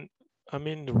you. And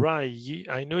Rai,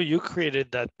 I know you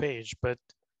created that page, but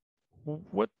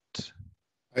what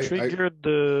triggered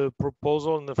the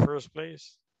proposal in the first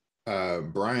place?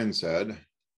 Brian said,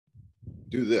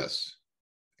 do this.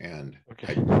 And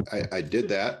okay. I did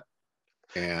that,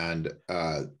 and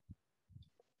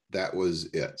that was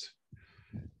it.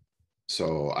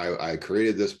 So I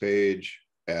created this page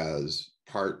as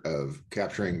part of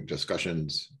capturing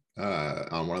discussions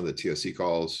on one of the TSC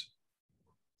calls.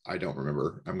 I don't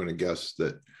remember. I'm going to guess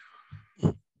that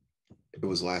it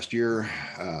was last year.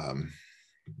 I'm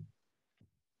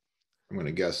going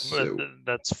to guess.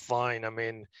 That's fine.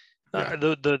 Yeah.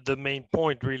 The main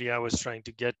point really I was trying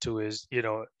to get to is,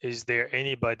 is there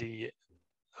anybody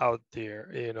out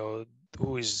there,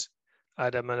 who is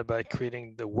adamant about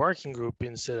creating the working group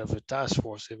instead of a task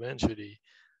force eventually?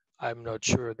 I'm not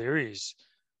sure there is.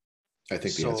 I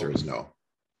think the answer is no.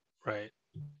 Right.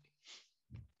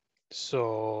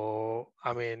 So,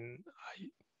 I mean,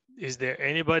 is there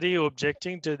anybody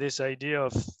objecting to this idea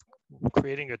of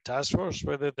creating a task force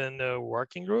rather than a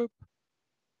working group?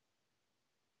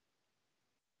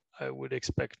 I would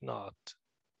expect not.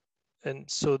 And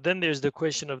so then there's the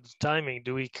question of the timing.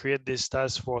 Do we create this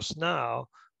task force now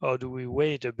or do we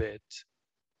wait a bit?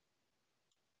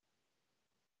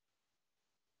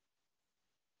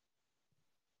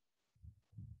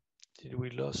 Did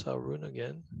we lose Arun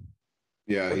again?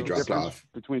 Yeah, he What's the dropped difference off.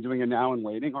 between doing it now and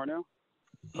waiting, Arno?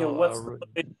 Yeah, Oh, what's Arun. the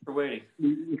reason for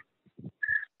waiting?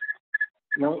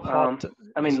 No, Hart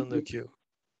I is mean, on the queue.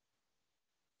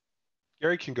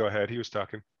 Gary can go ahead. He was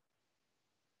talking.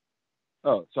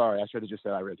 Oh, sorry. I should have just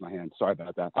said I raised my hand. Sorry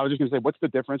about that. I was just going to say, what's the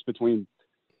difference between,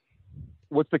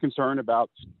 what's the concern about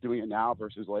doing it now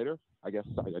versus later? I guess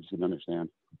I just didn't understand.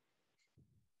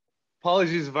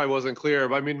 Apologies if I wasn't clear,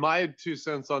 but I mean, my 2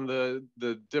 cents on the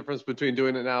difference between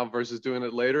doing it now versus doing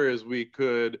it later is we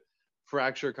could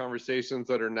fracture conversations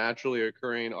that are naturally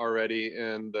occurring already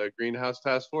in the greenhouse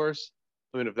task force.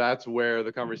 I mean, if that's where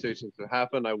the conversations have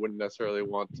happened, I wouldn't necessarily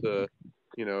want to,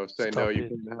 you know, say, no, you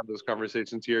can't have those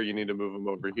conversations here. You need to move them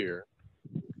over here.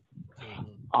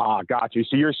 Got you.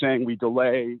 So you're saying we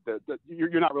delay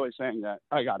you're not really saying that.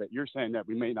 I got it. You're saying that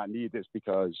we may not need this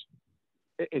because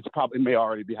it's probably may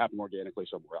already be happening organically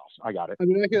somewhere else. I got it. I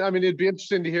mean, it'd be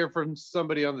interesting to hear from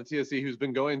somebody on the TSC who's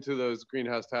been going to those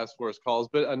greenhouse task force calls,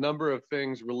 but a number of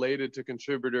things related to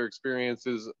contributor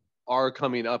experiences are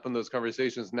coming up in those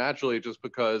conversations naturally, just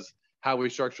because how we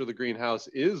structure the greenhouse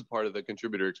is part of the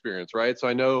contributor experience, right? So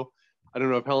I don't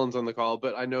know if Helen's on the call,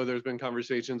 but I know there's been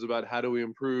conversations about how do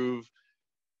we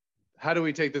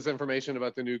take this information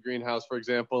about the new greenhouse, for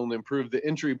example, and improve the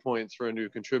entry points for a new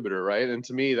contributor, right? And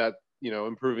to me, that, you know,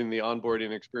 improving the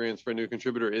onboarding experience for a new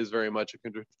contributor is very much a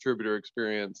contributor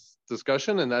experience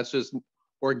discussion, and that's just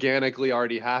organically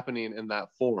already happening in that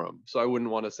forum. So I wouldn't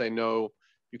want to say, no,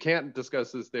 you can't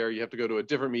discuss this there. You have to go to a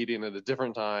different meeting at a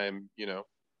different time, you know.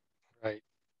 Right.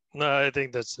 No, I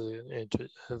think that's a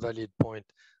valid point.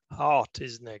 Hart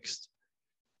is next.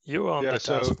 You're on the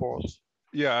task force.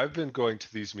 Yeah, I've been going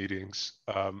to these meetings.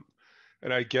 And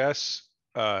I guess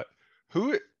my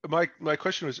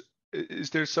question was, is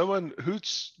there someone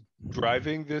who's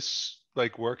driving this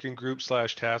like working group /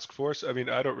 task force? I mean,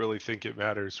 I don't really think it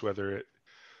matters whether it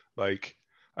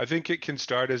I think it can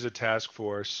start as a task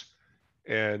force,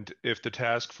 and if the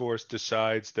task force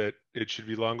decides that it should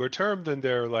be longer term, then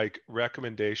their like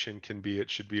recommendation can be it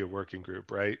should be a working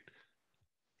group, right?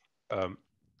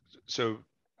 So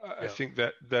I think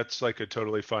that's like a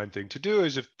totally fine thing to do,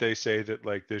 is if they say that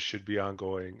like this should be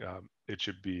ongoing, it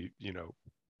should be, you know,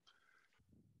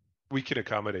 we can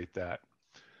accommodate that.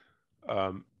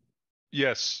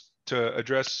 Yes, to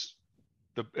address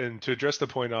the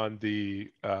point on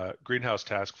the greenhouse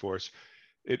task force,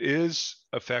 it is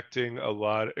affecting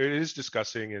it is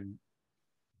discussing in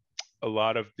a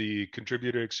lot of the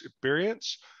contributor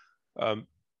experience.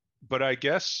 But I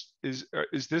guess is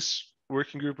this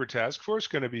working group or task force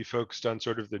going to be focused on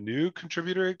sort of the new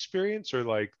contributor experience or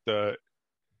like the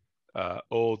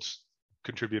old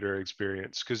contributor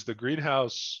experience? Because the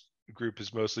greenhouse group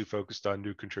is mostly focused on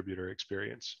new contributor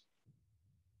experience.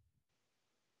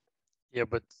 Yeah,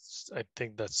 but I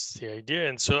think that's the idea.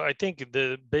 And so I think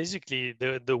basically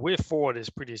the way forward is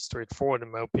pretty straightforward,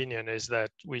 in my opinion, is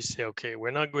that we say, okay,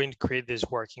 we're not going to create this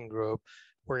working group.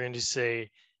 We're going to say,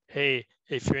 hey,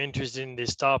 if you're interested in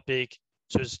this topic,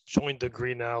 just join the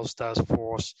greenhouse task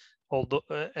force. Although,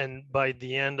 and by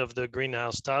the end of the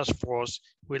greenhouse task force,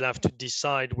 we'll have to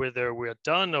decide whether we're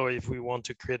done or if we want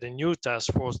to create a new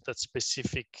task force that's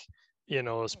specific, you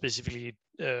know, specifically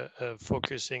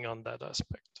focusing on that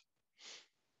aspect.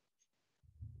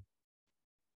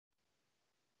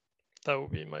 That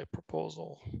would be my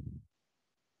proposal.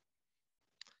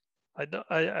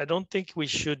 I don't think we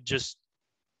should just,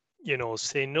 you know,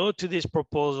 say no to this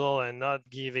proposal and not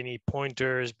give any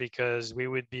pointers, because we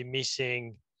would be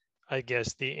missing, I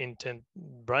guess, the intent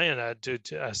Brian had to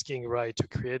asking Rai to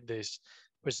create this,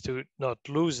 was to not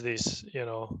lose this, you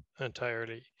know,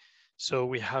 entirely. So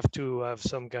we have to have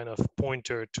some kind of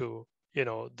pointer to, you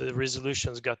know, the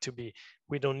resolution's got to be,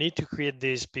 we don't need to create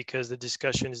this because the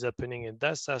discussion is happening in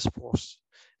that task force.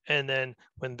 And then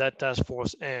when that task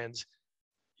force ends,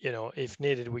 you know, if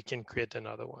needed, we can create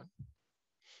another one.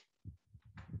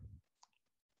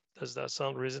 Does that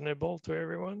sound reasonable to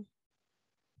everyone?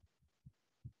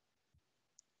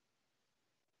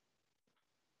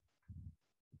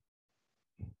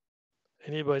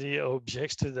 Anybody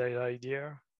objects to that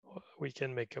idea? We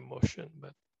can make a motion,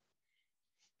 but.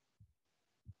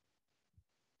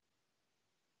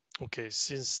 Okay,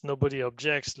 since nobody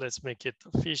objects, let's make it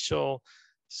official.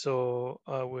 So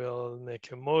I will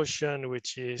make a motion,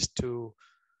 which is to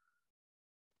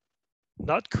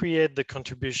not create the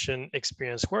contribution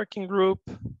experience working group,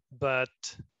 but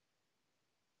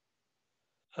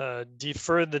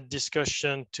defer the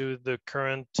discussion to the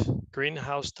current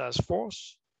greenhouse task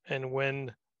force. And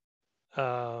when,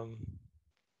 like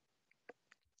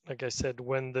I said,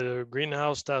 when the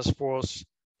greenhouse task force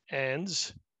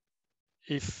ends,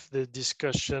 if the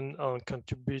discussion on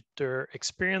contributor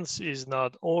experience is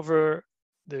not over,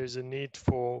 there's a need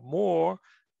for more,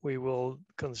 we will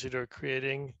consider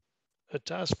creating a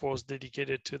task force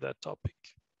dedicated to that topic.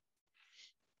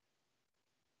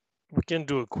 We can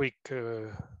do a quick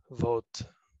vote.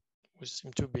 We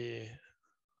seem to be,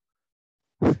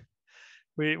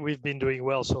 we've been doing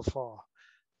well so far.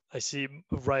 I see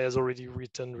Rai has already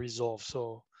written resolve,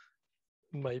 so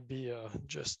might be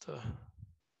just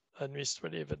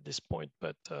administrative at this point,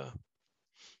 but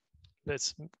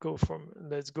let's go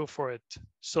for it.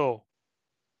 So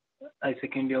I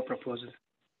second your proposal.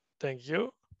 thank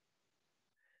you.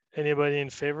 Anybody in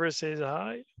favor says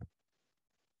aye.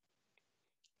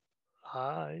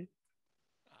 Aye.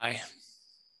 Aye.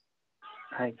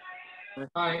 Aye.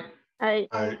 Aye. I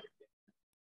Aye.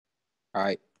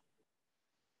 Aye.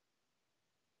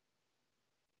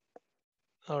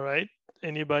 All right.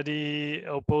 Anybody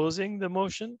opposing the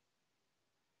motion?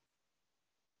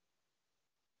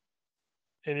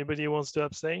 Anybody wants to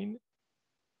abstain?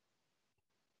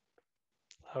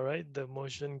 All right, the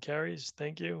motion carries.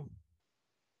 Thank you.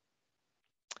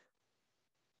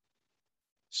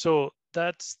 So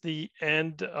that's the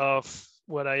end of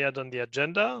what I had on the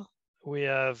agenda. We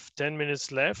have 10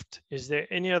 minutes left. Is there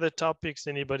any other topics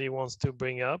anybody wants to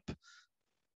bring up,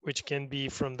 which can be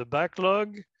from the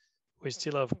backlog? We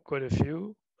still have quite a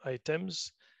few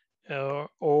items, or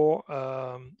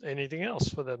anything else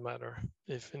for that matter.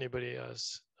 If anybody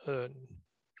has a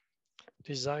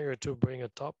desire to bring a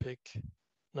topic,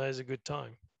 now is a good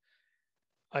time.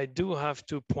 I do have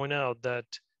to point out that,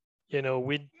 you know,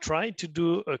 we tried to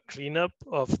do a cleanup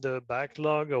of the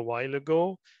backlog a while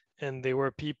ago, and there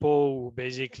were people who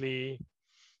basically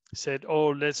said, oh,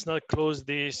 let's not close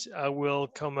this. I will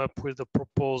come up with a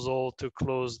proposal to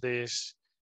close this.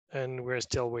 And we're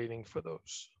still waiting for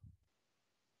those.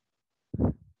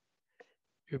 It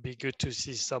would be good to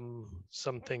see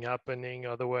something happening.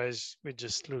 Otherwise, we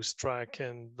just lose track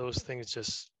and those things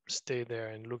just stay there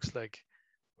and looks like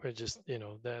we're just, you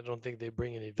know, I don't think they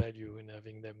bring any value in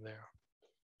having them there.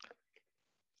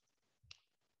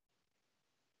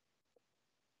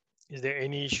 Is there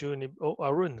any issue? Oh,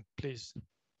 Arun, please.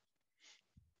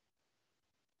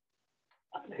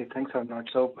 Hey, thanks, Arnaud.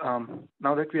 So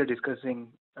now that we are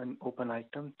discussing an open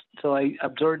item, so I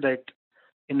observed that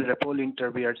in repo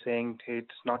linter, we are saying, hey, it's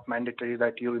not mandatory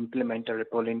that you implement a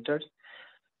repo linter.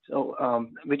 So,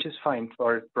 which is fine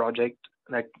for project.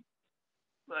 Like,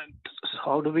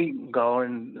 how do we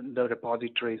govern the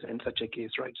repositories in such a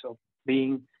case, right? So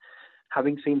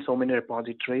having seen so many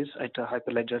repositories at a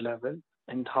Hyperledger level,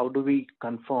 and how do we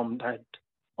confirm that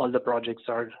all the projects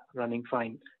are running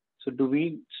fine? So do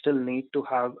we still need to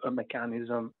have a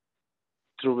mechanism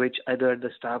through which either the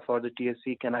staff or the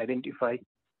TSC can identify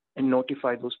and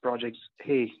notify those projects,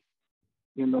 hey,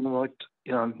 you know what,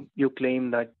 you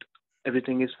claim that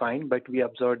everything is fine, but we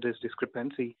observed this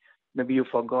discrepancy. Maybe you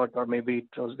forgot, or maybe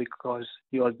it was because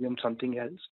you assumed something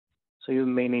else. So you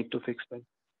may need to fix that.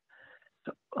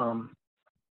 So,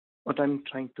 what I'm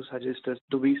trying to suggest is,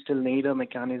 do we still need a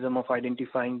mechanism of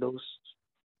identifying those,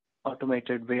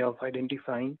 automated way of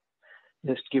identifying,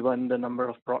 just given the number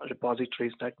of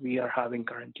repositories that we are having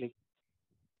currently?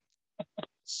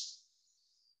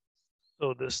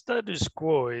 So the status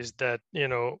quo is that, you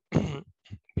know,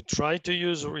 we tried to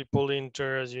use repo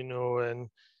linter, as you know, and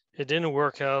it didn't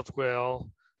work out well.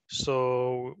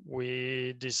 So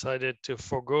we decided to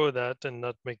forgo that and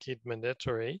not make it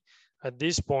mandatory. At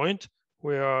this point,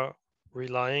 we are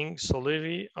relying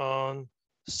solely on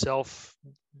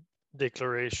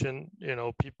self-declaration. You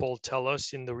know, people tell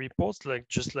us in the reports, like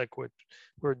just like what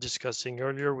we were discussing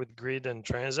earlier with Grid and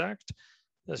Transact,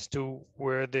 as to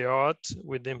where they are at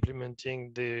with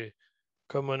implementing the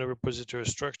common repository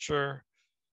structure.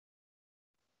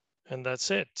 And that's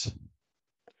it.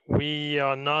 We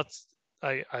are not,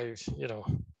 you know,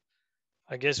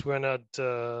 I guess we're not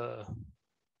the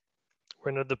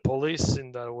police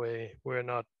in that way. We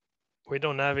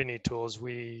don't have any tools.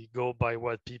 We go by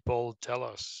what people tell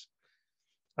us.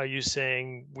 Are you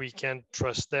saying we can't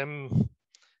trust them?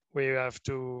 We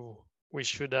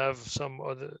should have some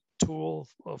other tool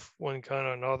of one kind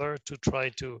or another to try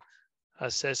to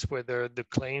assess whether the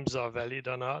claims are valid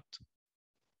or not?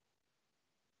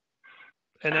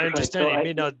 And I understand it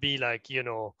may not be like, you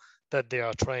know, that they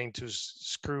are trying to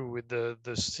screw with the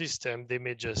system. They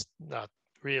may just not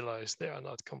realize they are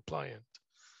not compliant.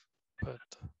 But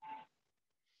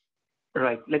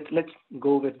right, let's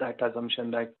go with that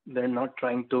assumption that they're not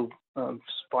trying to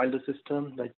spoil the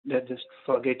system, that they're just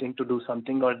forgetting to do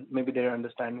something, or maybe their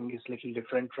understanding is a little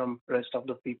different from rest of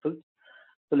the people.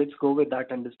 So let's go with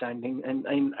that understanding.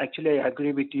 And actually, I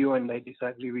agree with you and I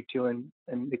disagree with you,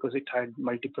 and because it had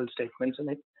multiple statements in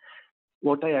it.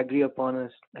 What I agree upon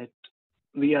is that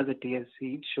we as a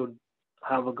TSC should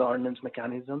have a governance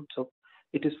mechanism. So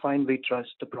it is fine, we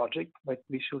trust the project, but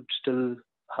we should still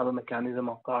have a mechanism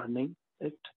of governing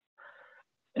it.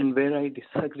 And where I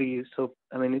disagree is, so,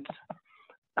 I mean,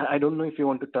 I don't know if you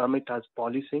want to term it as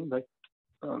policing, but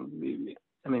I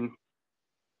mean,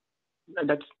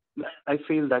 I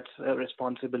feel that's a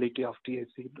responsibility of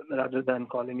TSC rather than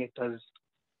calling it as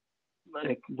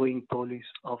like being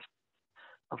police of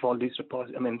all these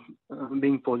reports. I mean,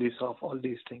 being police of all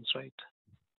these things, right?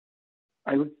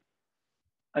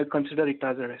 I consider it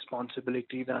as a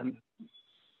responsibility than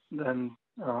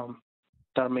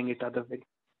terming it other way.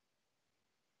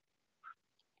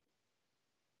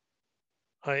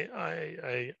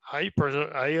 I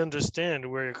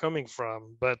understand where you're coming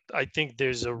from, but I think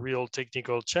there's a real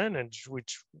technical challenge,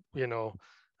 which, you know,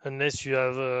 unless you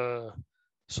have a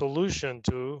solution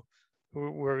to,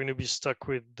 we're going to be stuck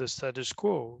with the status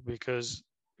quo, because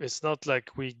it's not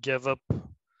like we gave up.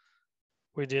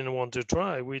 We didn't want to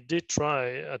try. We did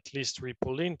try at least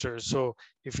RepoLinter. So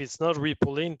if it's not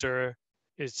RepoLinter,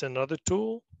 it's another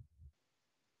tool.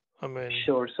 I mean,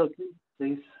 sure. So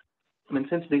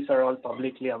since these are all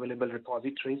publicly available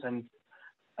repositories, and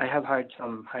I have had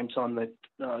some hands-on with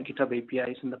GitHub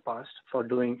APIs in the past for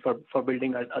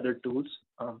building other tools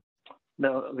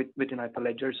within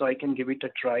Hyperledger, so I can give it a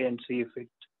try and see if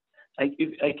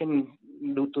I can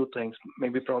do two things.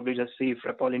 Maybe probably just see if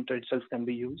RepoLinter itself can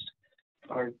be used,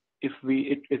 or if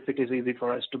it is easy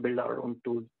for us to build our own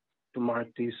tool to mark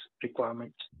these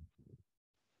requirements.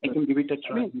 I can give it a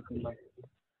try.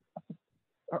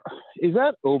 Is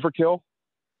that overkill?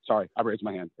 Sorry, I raised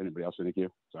my hand. Anybody else? Thank you.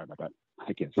 Sorry about that.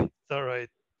 I can't see. It's all right.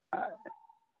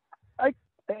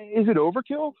 Is it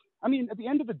overkill? I mean, at the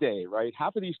end of the day, right?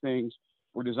 Half of these things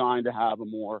were designed to have a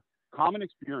more common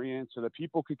experience so that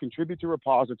people could contribute to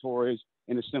repositories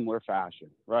in a similar fashion,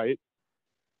 right?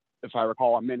 If I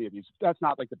recall, on many of these, that's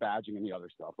not like the badging and the other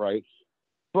stuff, right?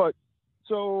 But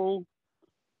so,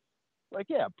 like,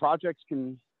 yeah, projects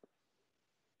can.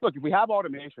 Look, if we have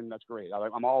automation, that's great.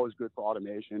 I'm always good for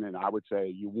automation, and I would say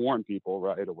you warn people,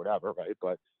 right, or whatever, right?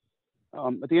 But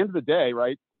at the end of the day,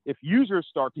 right, if users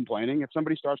start complaining, if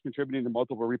somebody starts contributing to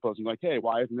multiple repos and like, hey,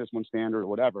 why isn't this one standard or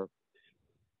whatever,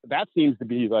 that seems to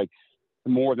be like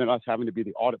more than us having to be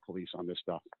the audit police on this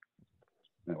stuff.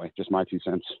 Anyway, just my 2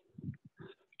 cents.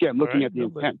 Again, looking at the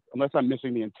intent, unless I'm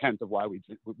missing the intent of why we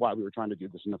were trying to do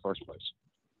this in the first place.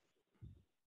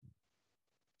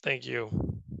 Thank you.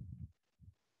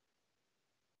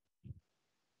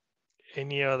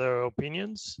 Any other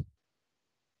opinions?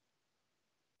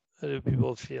 How do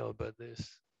people feel about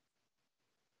this?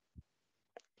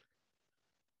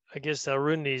 I guess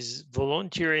Arun is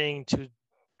volunteering to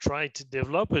try to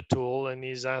develop a tool, and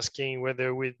he's asking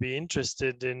whether we'd be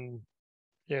interested in,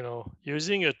 you know,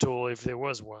 using a tool if there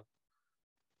was one.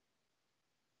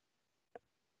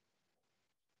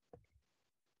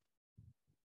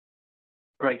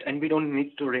 Right, and we don't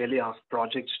need to really ask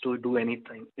projects to do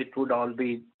anything. It would all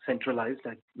be centralized,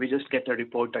 that we just get a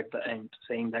report at the end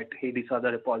saying that, hey, these are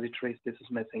the repositories, this is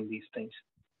missing these things.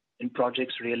 And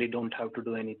projects really don't have to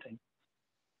do anything.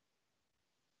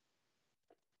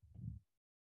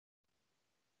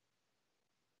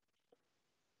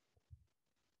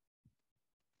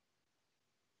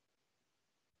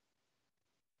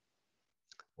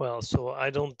 Well, so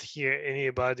I don't hear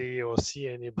anybody or see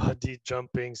anybody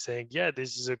jumping saying, yeah,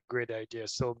 this is a great idea.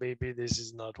 So maybe this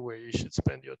is not where you should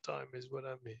spend your time, is what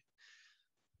I'm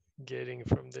getting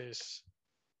from this.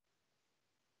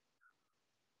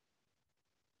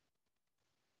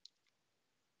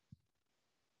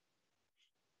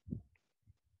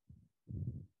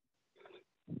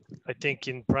 I think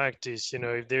in practice, you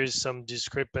know, if there is some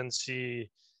discrepancy,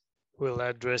 we'll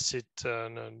address it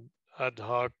in an ad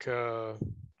hoc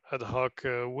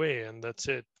way, and that's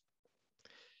it.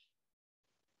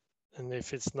 And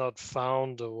if it's not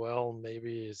found, well,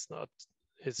 maybe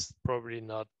it's probably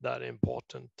not that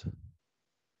important.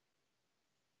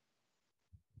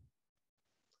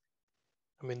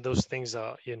 I mean, those things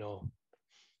are, you know,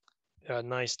 They are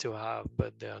nice to have,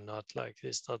 but they are not like,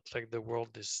 it's not like the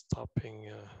world is stopping.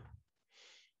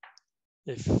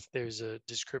 If there's a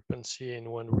discrepancy in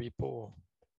one repo,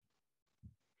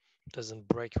 it doesn't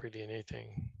break really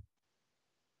anything.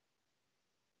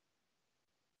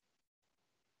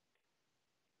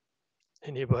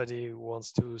 Anybody who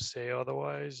wants to say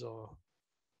otherwise or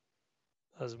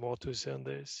has more to say on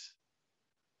this?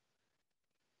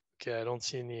 Okay, I don't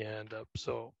see any hand up.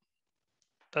 So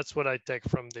that's what I take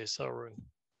from this, Arun.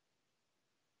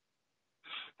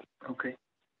 Okay.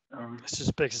 I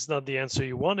suspect it's not the answer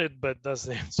you wanted, but that's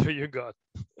the answer you got.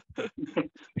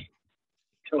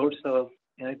 Sure. So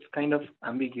yeah, it's kind of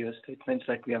ambiguous statements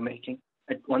that we are making.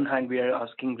 At one hand, we are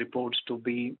asking reports to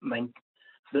be meant,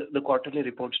 the quarterly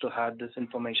reports to have this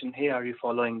information. Hey, are you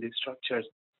following these structures?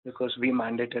 Because we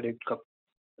mandated it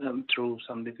through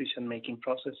some decision-making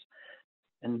process.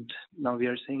 And now we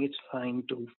are saying it's fine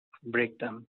to break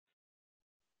them.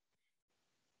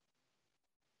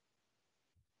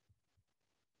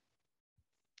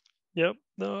 Yep,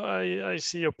 no, I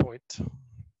see your point.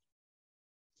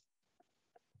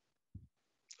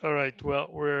 All right, well,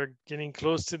 we're getting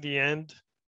close to the end.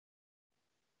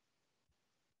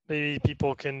 Maybe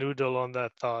people can noodle on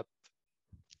that thought.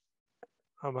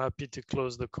 I'm happy to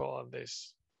close the call on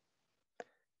this.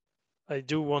 I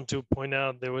do want to point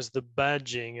out there was the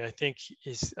badging. I think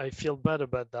I feel bad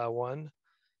about that one,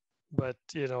 but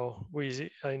you know,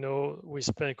 I know we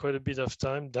spent quite a bit of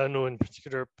time. Dano in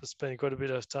particular spent quite a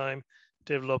bit of time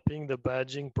developing the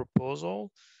badging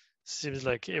proposal. Seems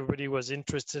like everybody was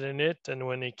interested in it, and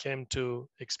when it came to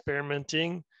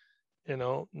experimenting, you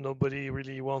know, nobody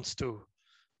really wants to.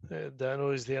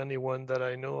 Dano is the only one that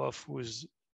I know of who's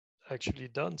actually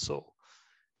done so,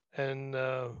 and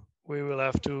we will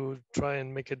have to try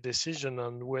and make a decision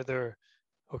on whether,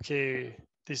 okay,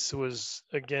 this was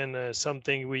again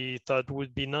something we thought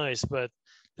would be nice, but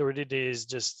the reality is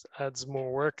just adds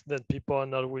more work that people are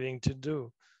not willing to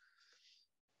do.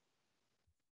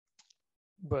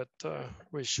 But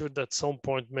we should at some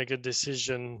point make a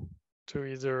decision to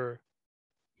either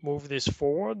move this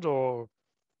forward or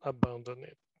abandon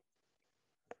it.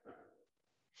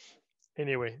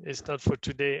 Anyway, it's not for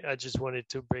today. I just wanted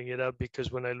to bring it up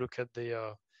because when I look at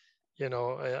the, you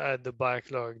know, at the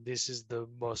backlog, this is the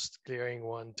most glaring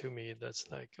one to me. That's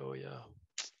like, oh yeah,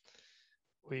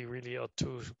 we really ought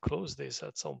to close this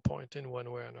at some point in one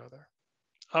way or another.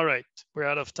 All right, we're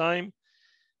out of time.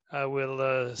 I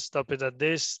will stop it at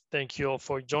this. Thank you all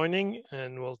for joining,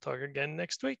 and we'll talk again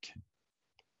next week.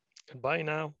 Goodbye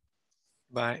now.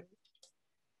 Bye.